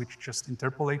plots, which just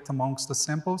interpolate amongst the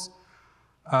samples.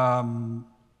 And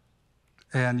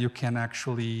you can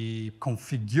actually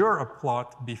configure a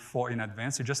plot before in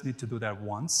advance. You just need to do that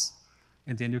once.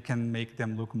 And then you can make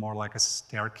them look more like a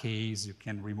staircase. You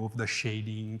can remove the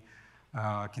shading,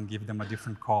 can give them a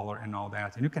different color and all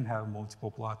that. And you can have multiple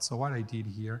plots. So what I did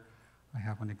here, I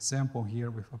have an example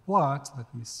here with a plot.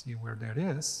 Let me see where that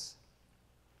is.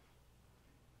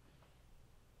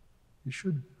 You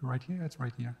should, right here, it's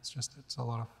right here. It's just, it's a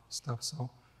lot of stuff. So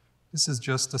this is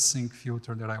just a sync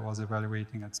filter that I was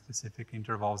evaluating at specific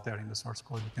intervals there in the source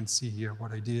code. You can see here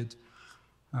what I did.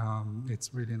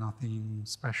 It's really nothing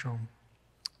special.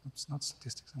 Oops, not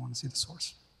statistics, I want to see the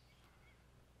source.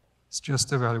 It's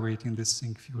just evaluating this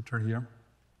sync filter here.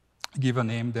 Give a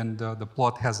name, then the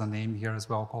plot has a name here as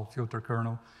well called filter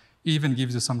kernel. It even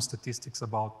gives you some statistics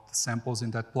about the samples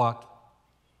in that plot.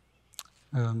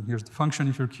 Here's the function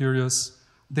if you're curious.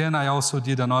 Then I also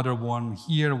did another one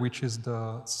here, which is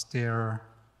the stair.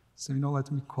 So, let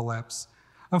me collapse.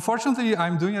 Unfortunately,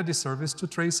 I'm doing a disservice to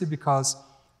Tracy because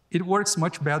it works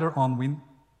much better on Win.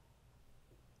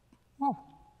 Oh,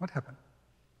 what happened?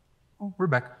 Oh, we're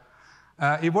back.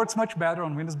 It works much better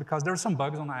on Windows because there are some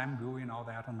bugs on IMGUI and all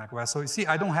that on macOS. So you see,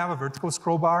 I don't have a vertical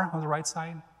scroll bar on the right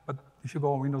side, but if you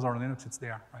go on Windows or Linux, it's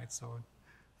there, right? So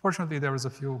fortunately, there was a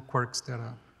few quirks that,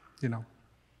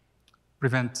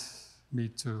 prevent me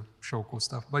to show cool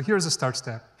stuff. But here's a start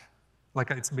step. Like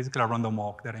it's basically a random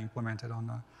walk that I implemented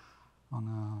on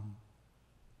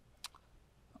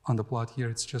the plot here.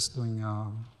 It's just doing,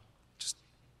 just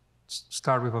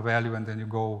start with a value and then you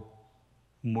go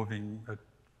moving at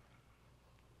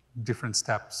different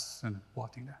steps and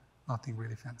plotting that. Nothing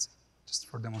really fancy, just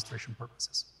for demonstration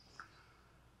purposes.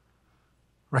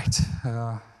 Right.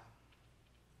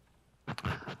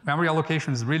 Memory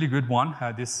allocation is a really good one.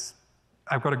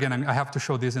 I have to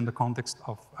show this in the context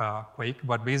of Quake,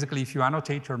 but basically if you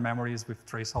annotate your memories with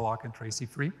trace-alloc and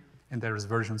trace-free, and there's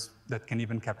versions that can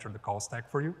even capture the call stack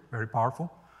for you, very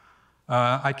powerful,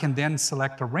 I can then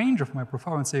select a range of my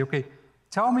profile and say, okay,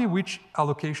 tell me which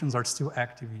allocations are still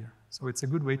active here. So it's a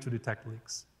good way to detect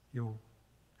leaks.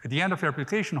 At the end of your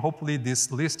application, hopefully this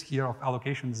list here of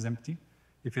allocations is empty.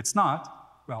 If it's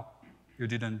not, well, you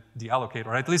didn't deallocate,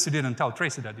 or at least you didn't tell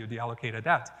Tracy that you deallocated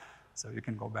that. So you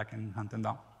can go back and hunt them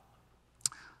down.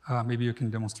 Maybe you can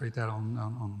demonstrate that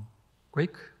on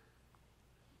Quake.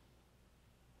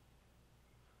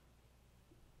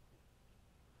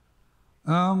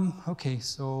 Okay,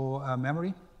 so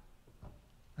memory.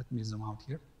 Let me zoom out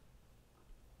here.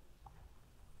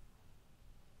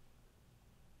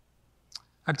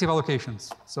 Active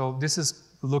allocations. So this is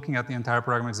looking at the entire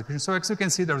program execution. So as you can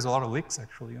see, there's a lot of leaks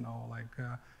actually,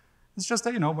 it's just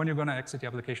that, when you're going to exit the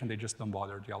application, they just don't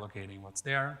bother deallocating what's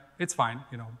there. It's fine,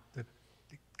 that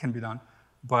it can be done.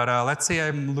 But let's say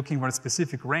I'm looking for a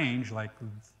specific range, like,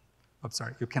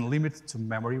 you can limit to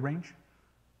memory range.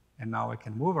 And now I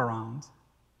can move around.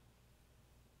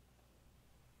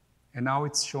 And now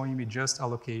it's showing me just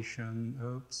allocation.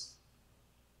 Oops.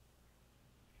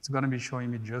 It's going to be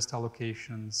showing me just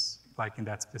allocations, like in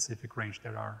that specific range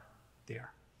that are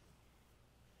there.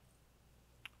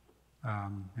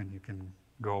 And you can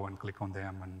go and click on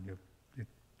them, and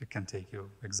it can take you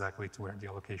exactly to where the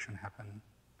allocation happened.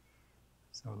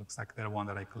 So it looks like the one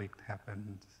that I clicked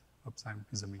happened. Oops, I'm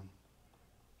zooming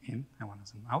in. I want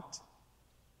to zoom out.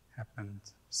 Happened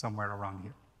somewhere around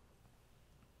here.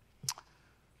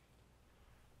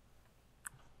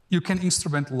 You can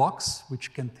instrument locks,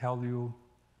 which can tell you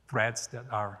threads that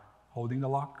are holding the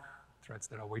lock, threads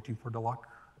that are waiting for the lock.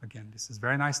 Again, this is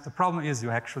very nice. The problem is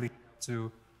you actually have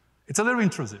to. It's a little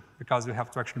intrusive because you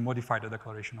have to actually modify the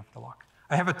declaration of the lock.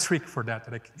 I have a trick for that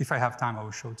if I have time, I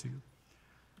will show to you.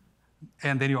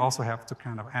 And then you also have to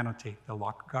kind of annotate the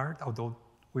lock guard, although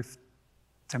with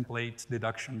template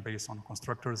deduction based on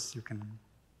constructors, you can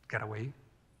get away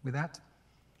with that.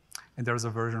 And there's a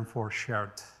version for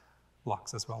shared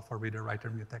locks as well for reader, writer,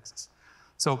 mutexes.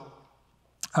 So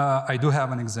I do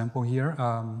have an example here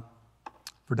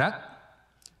for that.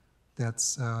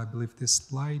 That's, I believe, this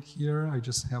slide here. I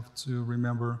just have to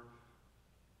remember.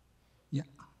 Yeah,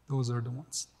 those are the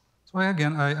ones. So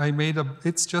again, I made a,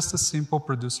 it's just a simple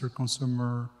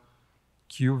producer-consumer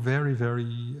queue, very,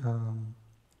 very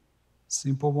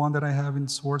simple one that I have in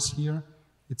source here.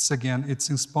 It's, again, it's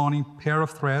in spawning pair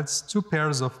of threads, 2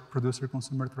 pairs of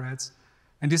producer-consumer threads.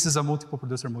 And this is a multiple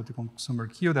producer, multiple consumer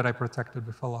queue that I protected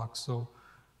with a lock. So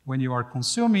when you are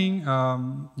consuming,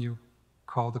 you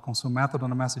call the consume method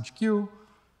on a message queue.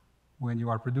 When you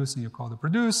are producing, you call the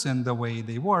produce. And the way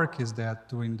they work is that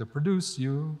during the produce,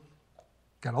 you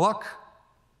get a lock.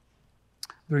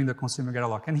 During the consume, you get a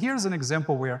lock. And here's an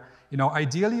example where, you know,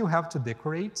 ideally you have to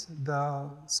decorate the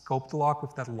scoped lock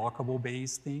with that lockable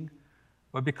base thing.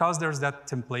 But because there's that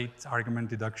template argument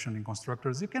deduction in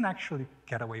constructors, you can actually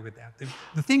get away with that.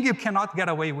 The thing you cannot get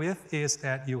away with is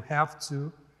that you have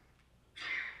to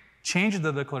change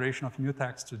the declaration of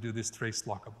mutex to do this trace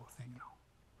lockable thing now,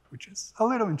 which is a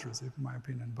little intrusive in my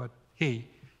opinion. But hey,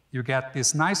 you get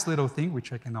this nice little thing,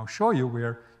 which I can now show you,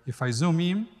 where if I zoom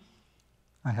in,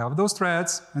 I have those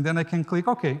threads, and then I can click,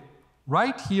 okay,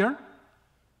 right here,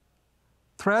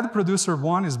 thread producer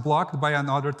 1 is blocked by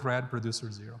another thread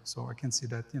producer 0. So I can see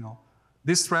that, you know,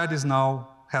 this thread is now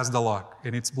has the lock,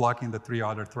 and it's blocking the 3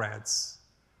 other threads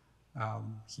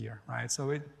here, right?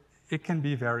 So it can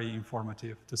be very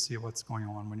informative to see what's going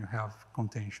on when you have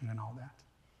contention and all that.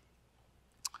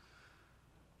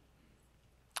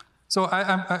 So I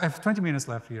have 20 minutes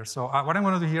left here. So what I'm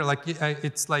going to do here, like,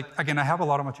 it's like, again, I have a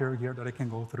lot of material here that I can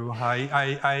go through.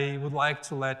 I would like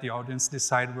to let the audience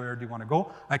decide where they want to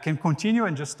go. I can continue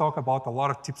and just talk about a lot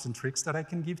of tips and tricks that I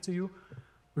can give to you.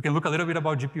 We can look a little bit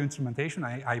about GPU instrumentation.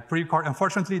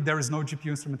 Unfortunately, there is no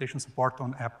GPU instrumentation support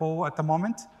on Apple at the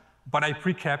moment, but I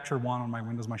pre-capture one on my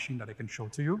Windows machine that I can show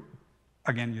to you.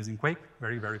 Again, using Quake,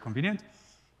 very, very convenient.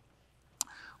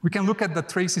 We can look at the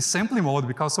Tracy sampling mode,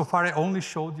 because so far I only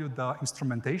showed you the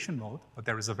instrumentation mode, but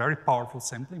there is a very powerful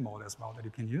sampling mode as well that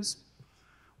you can use.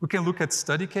 We can look at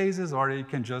study cases, or you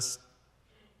can just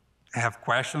have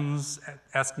questions,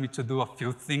 ask me to do a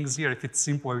few things here. If it's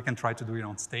simple, we can try to do it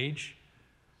on stage.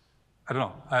 I don't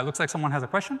know. Looks like someone has a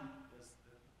question?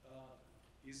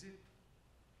 Yes. Is it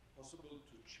possible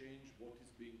to change what is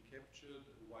being captured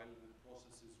while the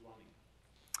process is running?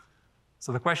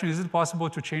 So the question is it possible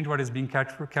to change what is being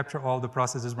captured while the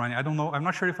process is running? I don't know. I'm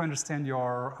not sure if I understand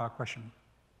your question.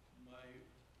 My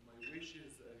wish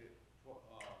is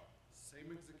same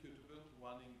executable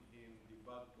running in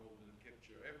debug mode and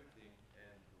capture everything,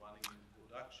 and running in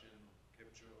production,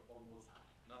 capture almost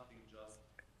nothing, just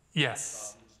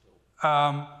yes.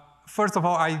 install. First of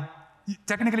all,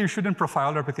 technically you shouldn't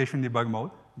profile the application in debug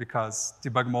mode, because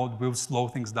debug mode will slow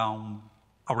things down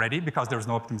already, because there's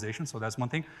no optimization, so that's one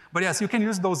thing. But yes, you can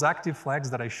use those active flags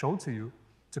that I showed to you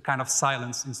to kind of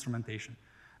silence instrumentation.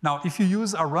 Now, if you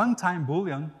use a runtime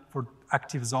Boolean for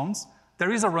active zones,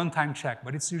 there is a runtime check,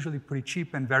 but it's usually pretty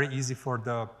cheap and very easy for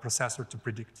the processor to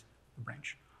predict the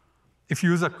branch. If you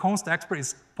use a const expert,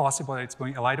 it's possible that it's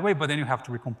going a light away, but then you have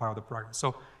to recompile the program.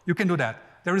 So you can do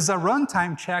that. There is a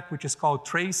runtime check, which is called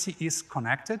Tracy is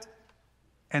connected.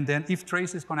 And then if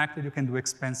Tracy is connected, you can do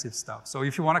expensive stuff. So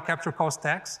if you want to capture cost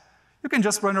tax, you can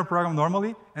just run your program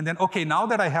normally, and then, okay, now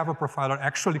that I have a profiler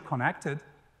actually connected,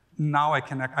 now I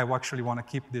actually want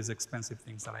to keep these expensive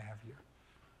things that I have here.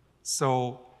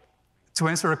 So to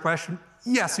answer your question,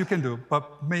 yes, you can do,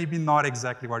 but maybe not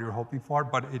exactly what you're hoping for,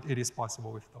 but it is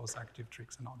possible with those active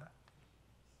tricks and all that.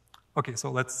 Okay,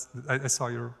 so I saw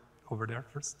you over there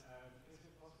first. Is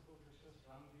it possible to just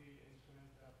run the instrument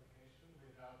application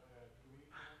without GUI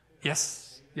connected?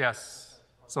 Yes, yes.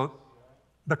 So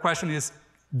the question is,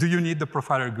 do you need the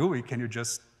profiler GUI? Can you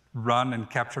just run and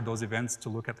capture those events to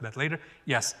look at that later?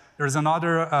 Yes, there's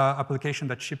another application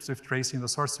that ships with Tracy in the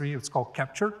source tree. It's called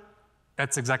Capture.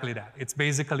 That's exactly that. It's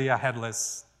basically a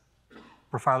headless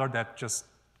profiler that just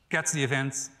gets the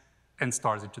events and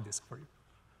stores it to disk for you.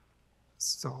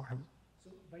 So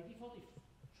by default,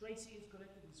 if Tracy is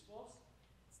connected with false,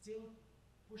 it still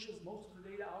pushes most of the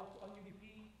data out on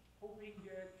UDP, hoping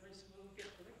Tracy will get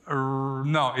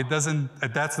connected? No, it doesn't.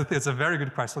 It's a very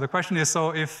good question. So the question is,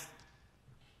 so if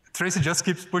Tracy just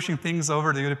keeps pushing things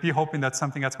over the UDP, hoping that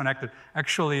something gets connected.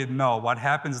 Actually, no. What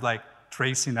happens, like,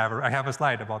 Tracy never, I have a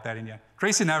slide about that in the end.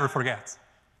 Tracy never forgets.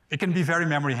 It can be very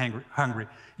memory hungry.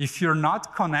 If you're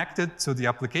not connected to the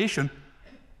application,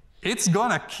 it's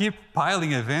gonna keep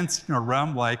piling events in your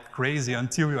RAM like crazy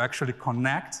until you actually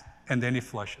connect, and then it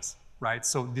flushes, right?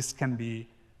 So this can be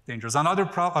dangerous.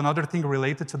 Another thing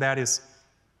related to that is,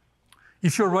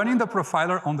 if you're running the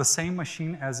profiler on the same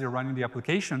machine as you're running the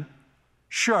application,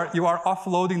 Sure, you are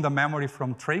offloading the memory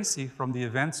from Tracy, from the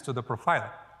events to the profiler,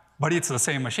 but it's the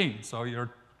same machine, so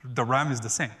the RAM is the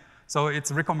same. So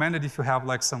it's recommended if you have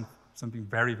like something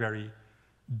very, very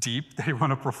deep that you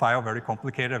want to profile, very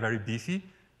complicated, very beefy,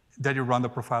 that you run the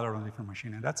profiler on a different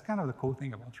machine. And that's kind of the cool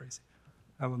thing about Tracy.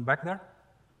 Back there?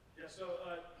 Yeah, so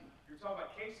you're talking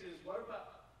about cases. What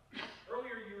about,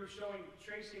 earlier you were showing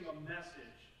tracing a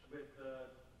message with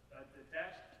the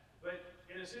text, but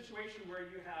in a situation where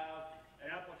you have an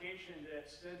application that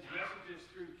sends messages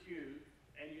through queue,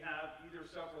 and you have either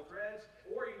several threads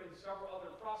or even several other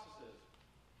processes,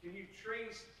 can you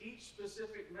trace each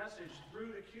specific message through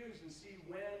the queues and see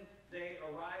when they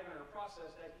arrive and are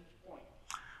processed at each point?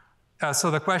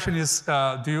 So the question is,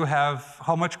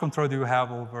 how much control do you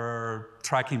have over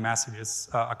tracking messages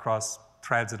across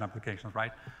threads and applications,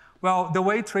 right? Well, the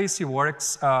way Tracy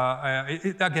works,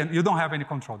 again, you don't have any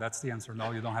control. That's the answer.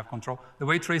 No, you don't have control. The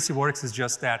way Tracy works is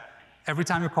just that every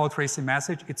time you call Tracy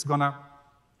message,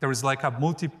 there is like a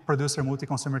multi-producer,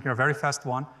 multi-consumer queue, a very fast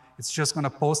one. It's just going to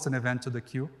post an event to the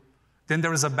queue. Then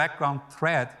there is a background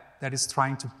thread that is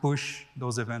trying to push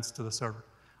those events to the server.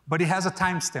 But it has a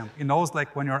timestamp. It knows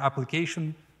like when your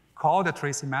application called a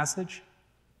Tracy message,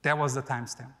 that was the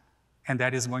timestamp. And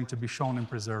that is going to be shown and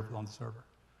preserved on the server.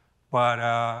 But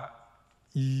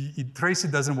Tracy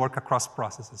doesn't work across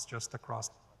processes, just across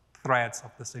threads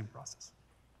of the same process.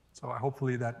 So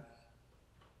hopefully that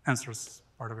answers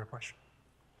part of your question.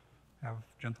 Have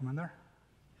a gentleman there?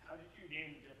 How did you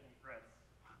name the different threads?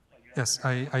 Yes,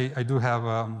 I do have,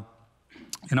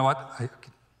 you know what?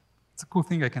 It's a cool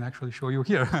thing I can actually show you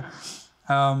here.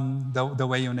 The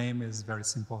way you name is very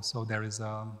simple. So there is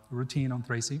a routine on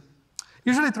Tracy.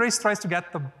 Usually Tracy tries to get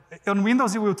on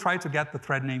Windows you will try to get the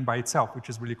thread name by itself, which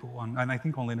is really cool, and I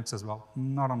think on Linux as well,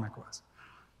 not on macOS.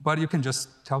 But you can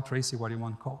just tell Tracy what you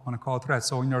want to call a thread.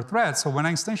 So in your thread, so when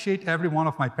I instantiate every one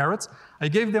of my parrots, I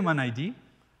gave them an ID,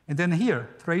 and then here,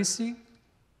 Tracy,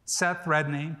 set thread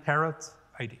name, parrot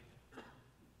ID.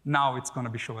 Now it's going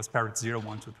to be shown as parrot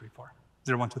 01234.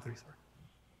 0123, sorry.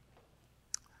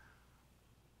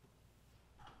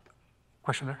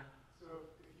 Question there? So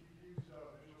if you use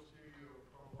Visual Studio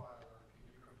Profiler, can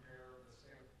you compare the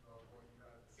sample, what you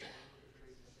got the sample with the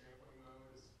Tracy sampling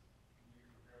modes? Can you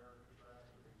compare and contrast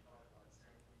or can you talk about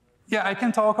sampling mode? Yeah, I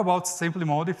can talk about sampling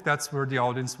mode if that's where the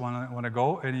audience want to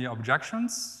go. Any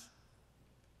objections?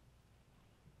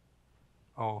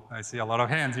 Oh, I see a lot of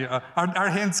hands here. Are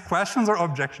hands questions or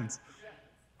objections?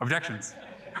 Objections.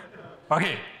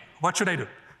 Okay, what should I do?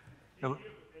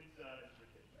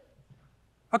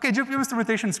 Okay, GPU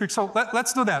instrumentation is quick. So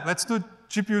let's do that. Let's do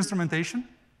GPU instrumentation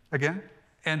again.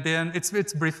 And then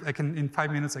it's brief. In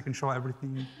 5 minutes, I can show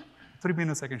everything. 3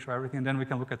 minutes, I can show everything. And then we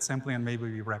can look at sampling and maybe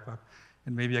we wrap up.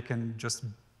 And maybe I can just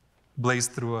blaze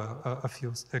through a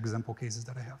few example cases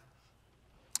that I have.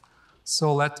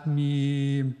 So let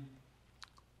me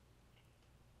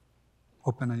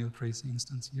open a new Tracy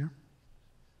instance here.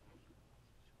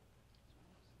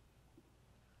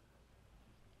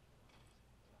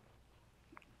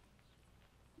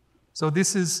 So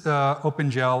this is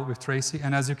OpenGL with Tracy,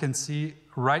 and as you can see,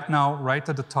 right now, right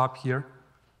at the top here,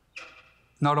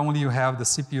 not only you have the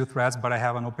CPU threads, but I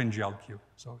have an OpenGL queue.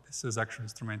 So this is actually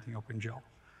instrumenting OpenGL.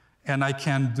 And I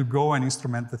can go and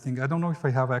instrument the thing. I don't know if I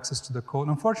have access to the code.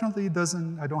 Unfortunately,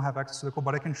 I don't have access to the code,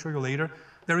 but I can show you later.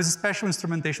 There is special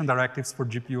instrumentation directives for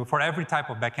GPU, for every type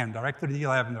of backend, Directory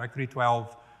 11, Directory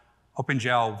 12,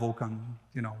 OpenGL, Vulkan,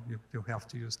 you have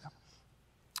to use them.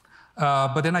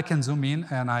 But then I can zoom in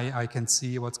and I can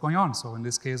see what's going on. So in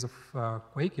this case of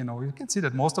Quake, you can see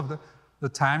that most of the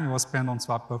time was spent on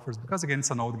swap buffers because again, it's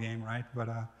an old game, right?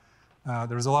 But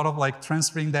there's a lot of like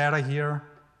transferring data here.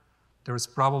 There's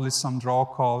probably some draw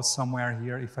calls somewhere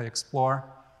here if I explore.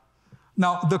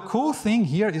 Now, the cool thing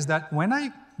here is that when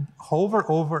I hover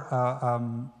over a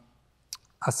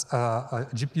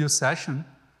GPU session,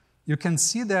 you can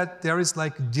see that there is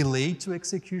like delay to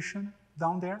execution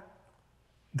down there.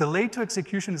 Delay to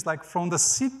execution is like from the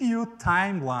CPU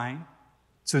timeline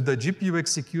to the GPU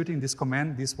executing this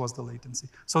command, this was the latency.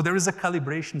 So there is a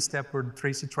calibration step where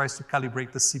Tracy tries to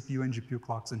calibrate the CPU and GPU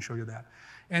clocks and show you that.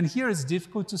 And here it's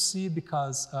difficult to see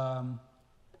because,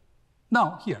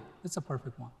 no, here, it's a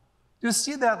perfect one. You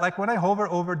see that like when I hover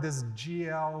over this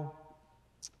GL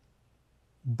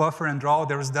buffer and draw,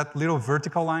 there is that little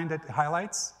vertical line that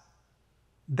highlights.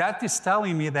 That is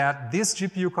telling me that this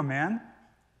GPU command,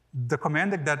 the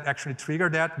command that actually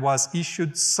triggered that was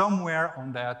issued somewhere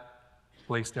on that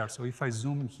place there. So if I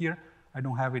zoom in here, I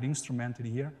don't have it instrumented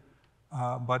here,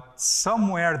 but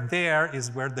somewhere there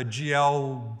is where the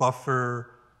GL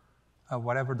buffer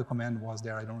whatever the command was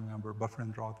there, I don't remember, buffer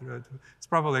and draw. It's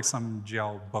probably like some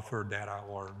GL buffer data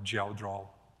or GL draw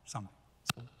something.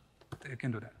 So you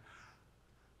can do that.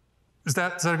 Is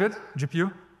that good,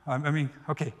 GPU? I mean,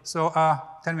 okay, so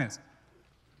 10 minutes.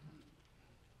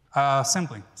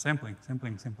 Sampling.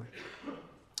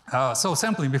 So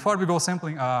sampling, before we go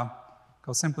sampling,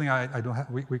 because sampling, I don't have,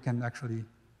 we can actually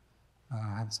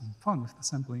have some fun with the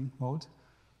sampling mode.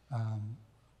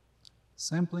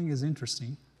 Sampling is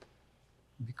interesting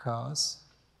because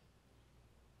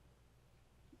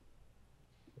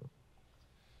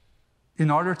in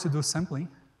order to do sampling,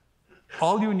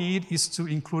 all you need is to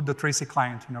include the Tracy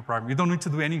client in your program. You don't need to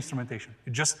do any instrumentation.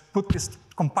 You just put this,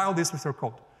 compile this with your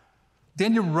code.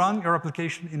 Then you run your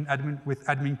application in with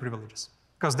admin privileges,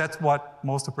 because that's what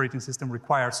most operating systems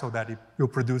require so that it will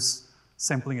produce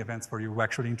sampling events for you,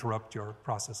 actually interrupt your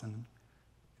process and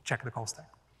check the call stack.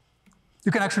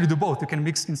 You can actually do both. You can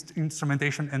mix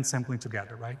instrumentation and sampling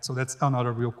together, right? So that's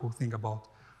another real cool thing about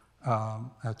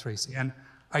Tracy. And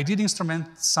I did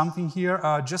instrument something here.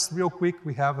 Just real quick,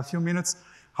 we have a few minutes.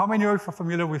 How many of you are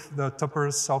familiar with the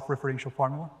Tupper's self-referential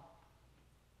formula?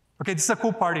 Okay, this is a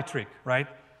cool party trick, right?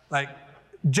 Like,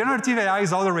 generative AI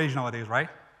is all the rage nowadays, right?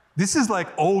 This is like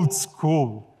old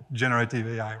school generative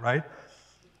AI, right?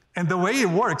 And the way it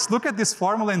works, look at this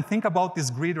formula and think about this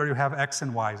grid where you have X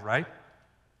and Y's, right?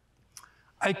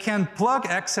 I can plug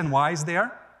X and Y's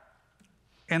there,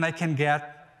 and I can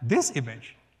get this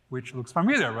image, which looks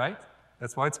familiar, right?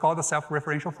 That's why it's called a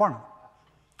self-referential formula.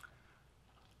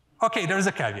 Okay, there's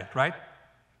a caveat, right?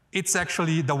 It's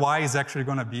actually, the Y is actually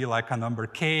gonna be like a number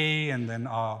K, and then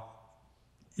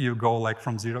you go like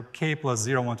from K plus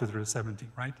 0, 1, 2, 3,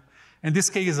 17, right? And this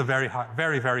K is a very high,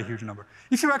 very, very huge number.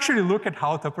 If you actually look at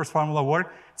how Tupper's formula works,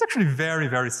 it's actually very,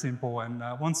 very simple. And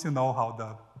once you know how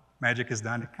the magic is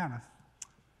done, it kind of,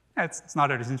 it's not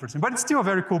as interesting. But it's still a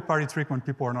very cool party trick when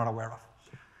people are not aware of.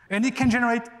 And it can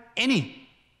generate any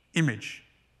image,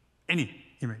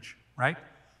 right?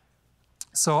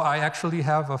 So I actually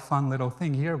have a fun little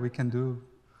thing here we can do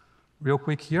real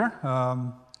quick here.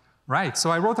 Right, so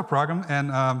I wrote a program,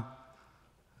 and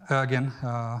again,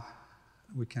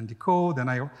 we can decode,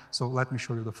 and so let me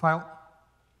show you the file.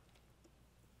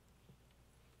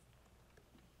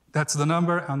 That's the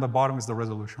number, and the bottom is the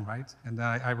resolution, right? And then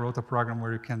I wrote a program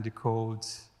where you can decode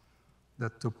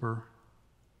that Tupper.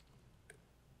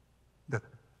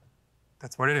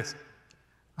 That's what it is.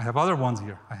 I have other ones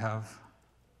here. I have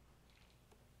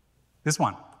this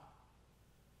one.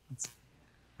 It's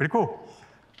pretty cool.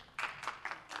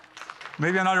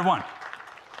 Maybe another one,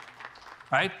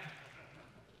 right?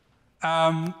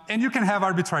 And you can have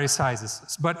arbitrary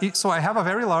sizes. But so I have a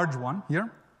very large one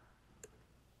here.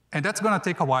 And that's going to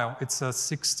take a while. It's a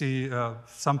 60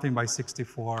 something by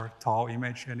 64 tall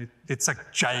image. And it's a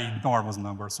ginormous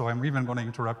number. So I'm even going to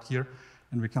interrupt here.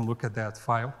 And we can look at that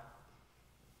file.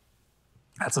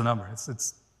 That's a number.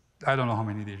 I don't know how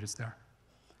many digits there.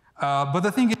 But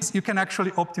the thing is, you can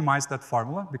actually optimize that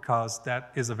formula, because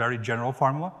that is a very general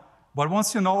formula. But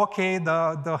once you know, okay,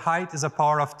 the height is a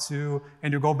power of 2,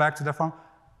 and you go back to the form,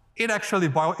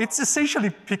 it's essentially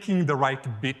picking the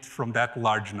right bit from that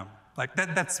large number. Like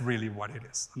that's really what it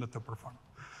is on the Tupper formula.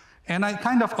 And I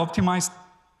kind of optimized,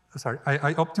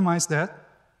 I optimized that,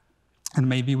 and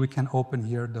maybe we can open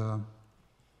here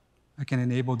I can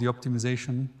enable the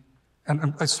optimization.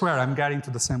 And I swear I'm getting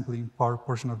to the sampling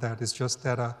portion of that. It's just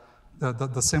that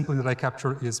the sampling that I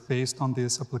capture is based on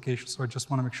this application, so I just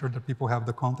want to make sure that people have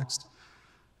the context.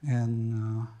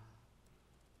 And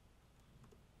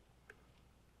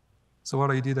so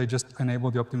what I did, I just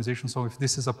enabled the optimization. So if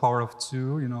this is a power of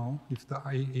 2, if the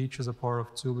IH is a power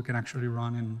of 2, we can actually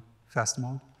run in fast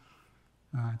mode.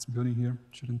 It's building here,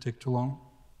 shouldn't take too long.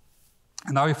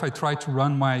 And now if I try to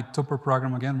run my Tupper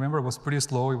program again, remember it was pretty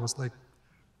slow, it was like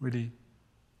really,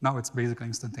 now it's basically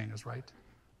instantaneous, right?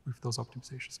 With those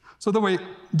optimizations. So the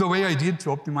way I did to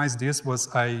optimize this was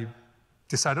I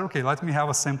decided, okay, let me have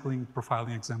a sampling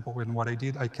profiling example. And what I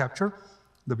did, I capture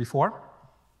the before.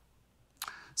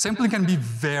 Sampling can be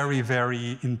very,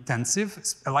 very intensive.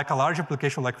 It's like a large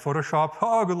application like Photoshop.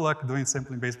 Oh, good luck doing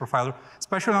sampling-based profiler,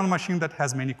 especially on a machine that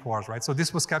has many cores, right? So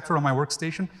this was captured on my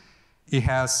workstation. It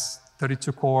has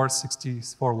 32 cores,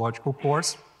 64 logical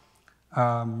cores,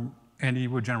 and it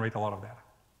would generate a lot of data.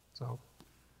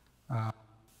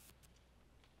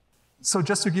 So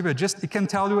just to give you a gist, it can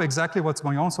tell you exactly what's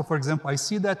going on. So for example, I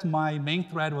see that my main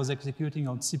thread was executing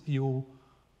on CPU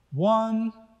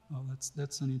 1. Oh,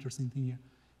 that's an interesting thing here.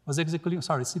 Was executing,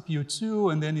 CPU 2,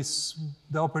 and then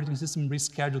the operating system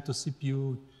rescheduled to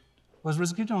CPU, was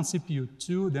executing on CPU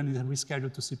 2, then it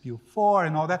rescheduled to CPU 4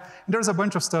 and all that. And there's a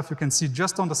bunch of stuff you can see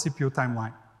just on the CPU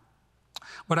timeline.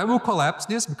 But I will collapse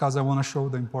this because I want to show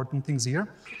the important things here.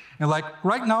 And like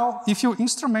right now, if you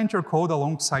instrument your code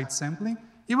alongside sampling,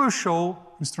 it will show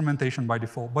instrumentation by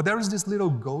default. But there is this little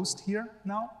ghost here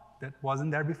now that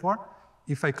wasn't there before.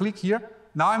 If I click here,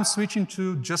 now I'm switching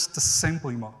to just the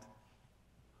sampling mode.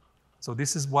 So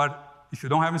this is what, if you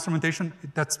don't have instrumentation,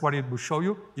 that's what it will show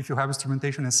you. If you have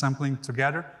instrumentation and sampling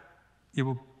together, it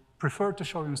will prefer to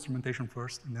show you instrumentation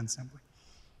first and then sampling.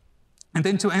 And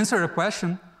then to answer a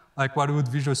question, like what would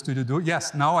Visual Studio do?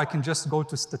 Yes, now I can just go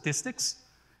to statistics.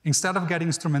 Instead of getting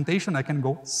instrumentation, I can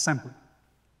go sampling.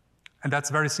 And that's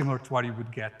very similar to what you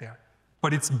would get there.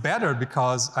 But it's better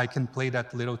because I can play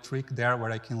that little trick there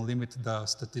where I can limit the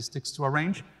statistics to a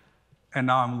range. And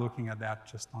now I'm looking at that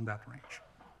just on that range.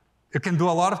 You can do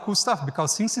a lot of cool stuff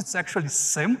because since it's actually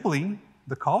sampling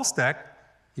the call stack,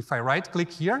 if I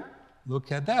right-click here,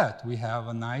 look at that. We have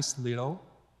a nice little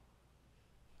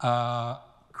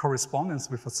correspondence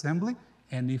with assembly.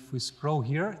 And if we scroll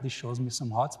here, this shows me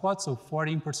some hotspots. So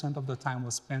 14% of the time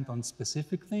was spent on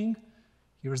specific thing.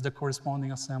 Here's the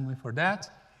corresponding assembly for that.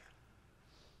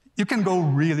 You can go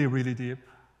really, really deep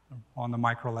on the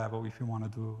micro level if you want to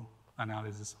do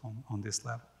analysis on this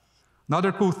level.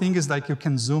 Another cool thing is like you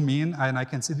can zoom in and I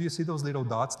can see, do you see those little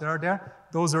dots that are there?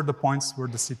 Those are the points where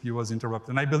the CPU was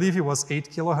interrupted. And I believe it was 8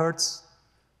 kilohertz.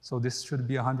 So this should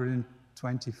be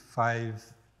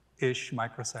 125-ish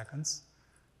microseconds.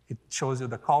 It shows you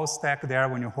the call stack there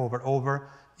when you hover over.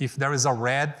 If there is a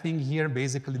red thing here,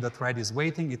 basically the thread is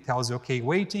waiting. It tells you, okay,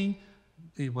 waiting.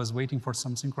 It was waiting for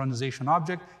some synchronization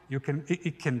object.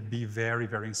 It can be very,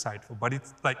 very insightful. But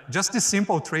it's like just this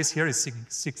simple trace here is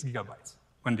 6 gigabytes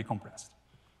when decompressed,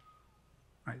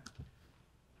 right?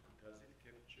 Does it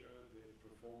capture the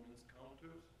performance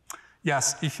counters?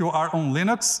 Yes, if you are on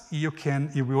Linux, you can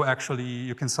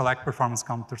select performance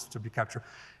counters to be captured.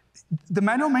 The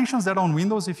manual mentions that on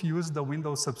Windows, if you use the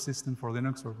Windows subsystem for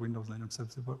Linux or Windows Linux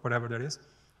subsystem, whatever that is,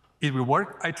 it will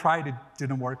work. I tried, it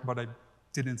didn't work, but I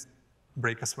didn't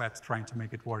break a sweat trying to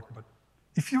make it work. But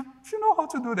if you know how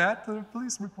to do that,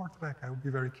 please report back. I would be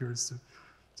very curious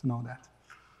to know that.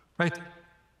 Right?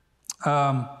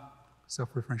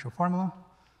 Self-referential formula.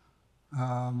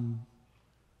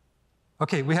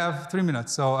 Okay, we have 3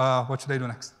 minutes, so what should I do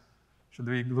next? Should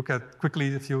we look at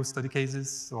quickly a few study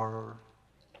cases, or?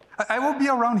 I will be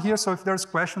around here, so if there's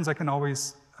questions, I can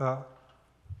always. So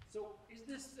is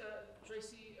this,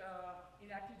 Tracy,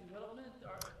 in active development?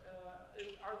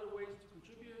 Are there ways to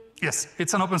contribute? Yes,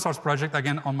 it's an open source project.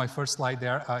 Again, on my first slide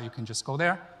there, you can just go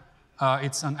there.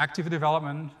 It's an active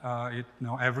development.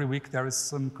 Every week there is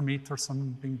some commit or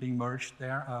something being merged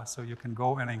there, so you can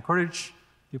go, and I encourage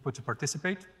people to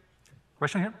participate.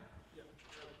 Question here? Yeah.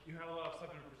 You have a lot of stuff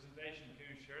in your presentation. Can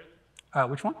you share it?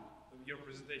 Which one? Your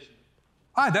presentation.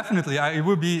 Definitely. It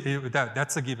will be,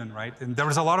 that's a given, right? And there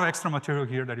is a lot of extra material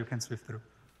here that you can swift through.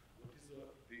 What is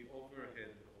the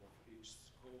overhead of each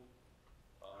scope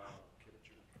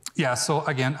capture? Yeah, so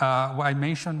again, what I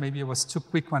mentioned, maybe it was too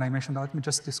quick when I mentioned that. Let me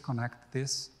just disconnect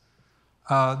this.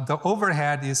 The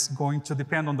overhead is going to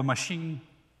depend on the machine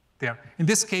there. In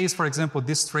this case, for example,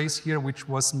 this trace here, which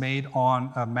was made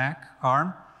on a Mac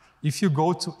ARM, if you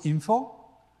go to info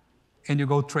and you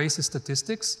go trace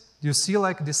statistics, you see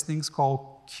like these things called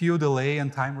queue delay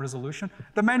and time resolution.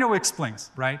 The manual explains,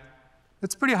 right?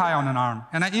 It's pretty high on an ARM.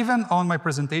 And even on my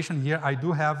presentation here, I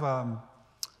do have,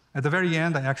 at the very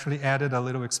end, I actually added a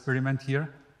little experiment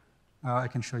here. I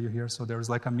can show you here. So there's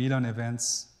like 1 million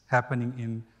events happening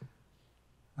in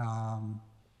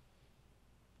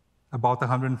about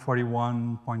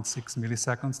 141.6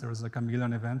 milliseconds. There's like 1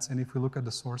 million events. And if we look at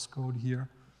the source code here,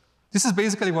 this is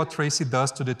basically what Tracy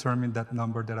does to determine that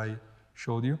number that I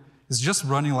showed you. It's just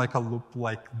running like a loop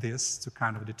like this to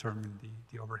kind of determine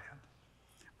the overhead.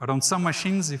 But on some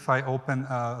machines, if I open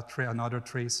another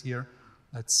trace here,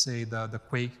 let's say the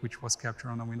Quake, which was captured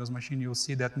on a Windows machine, you'll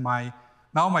see that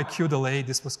now my queue delay,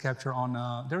 this was captured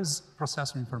on, there's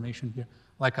processor information here,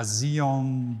 like a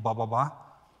Xeon, blah, blah, blah.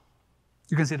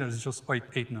 You can see there's just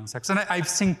 8 nanoseconds. And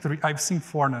I've seen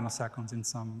 4 nanoseconds in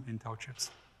some Intel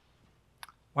chips.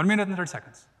 1 minute and 30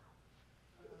 seconds.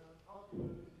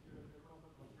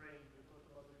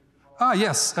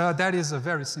 Yes, that is a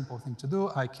very simple thing to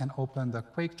do. I can open the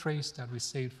Quake trace that we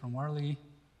saved from early.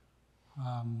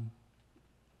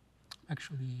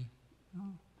 Actually,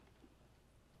 no.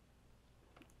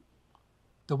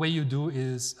 The way you do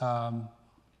is, I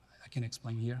can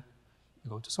explain here.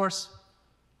 You go to source.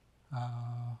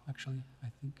 Actually, I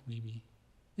think maybe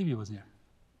it was here.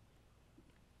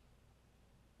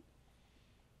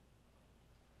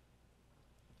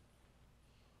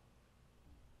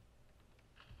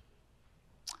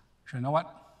 Actually, you know what?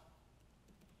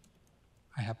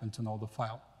 happen to know the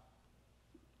file.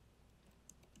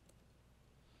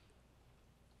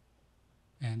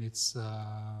 And it's,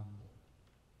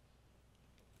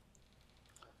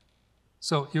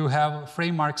 so you have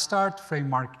frame mark start, frame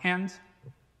mark end,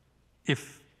 if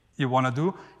you want to do.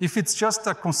 If it's just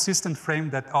a consistent frame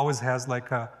that always has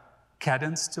like a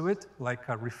cadence to it, like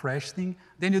a refresh thing,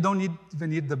 then you don't even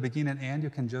need the begin and end.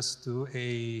 You can just do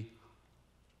a,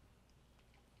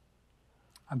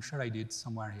 I'm sure I did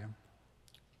somewhere here.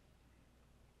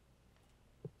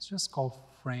 It's just called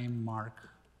frame mark.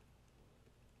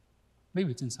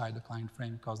 Maybe it's inside the client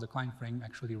frame because the client frame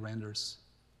actually renders.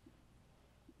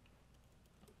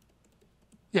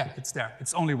 Yeah, it's there.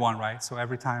 It's only one, right? So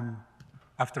every time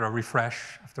after a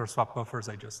refresh, after swap buffers,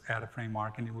 I just add a frame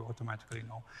mark and it will automatically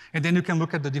know. And then you can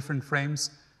look at the different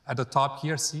frames at the top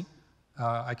here, see?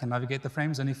 I can navigate the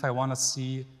frames, and if I want to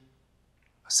see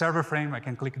a server frame, I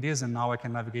can click this, and now I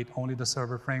can navigate only the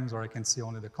server frames, or I can see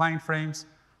only the client frames,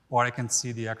 or I can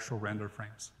see the actual render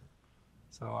frames.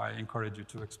 So I encourage you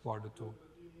to explore the tool. But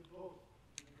do you need both?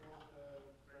 Do you need both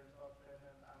frame start frame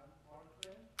and mark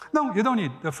frame? No, you don't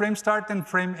need. The frame start and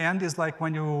frame end is like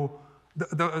when you,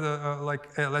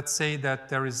 let's say that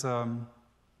there is,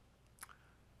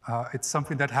 it's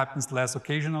something that happens less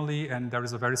occasionally and there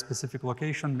is a very specific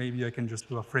location. Maybe I can just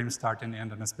do a frame start and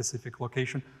end on a specific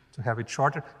location to have it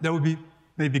shorter. There will be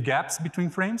maybe gaps between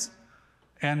frames.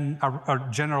 And a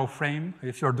general frame,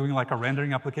 if you're doing like a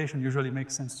rendering application, usually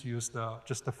makes sense to use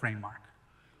just the frame mark,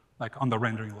 like on the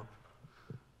rendering loop.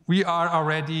 We are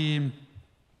already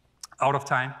out of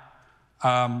time.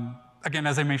 Again,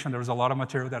 as I mentioned, there was a lot of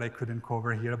material that I couldn't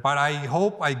cover here, but I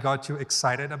hope I got you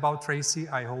excited about Tracy.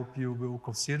 I hope you will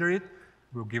consider it.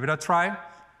 We'll give it a try.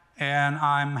 And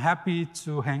I'm happy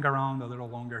to hang around a little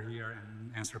longer here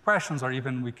and answer questions, or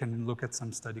even we can look at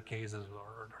some study cases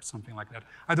or something like that.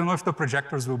 I don't know if the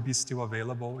projectors will be still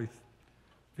available. If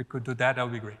you could do that, that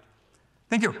would be great.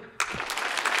 Thank you.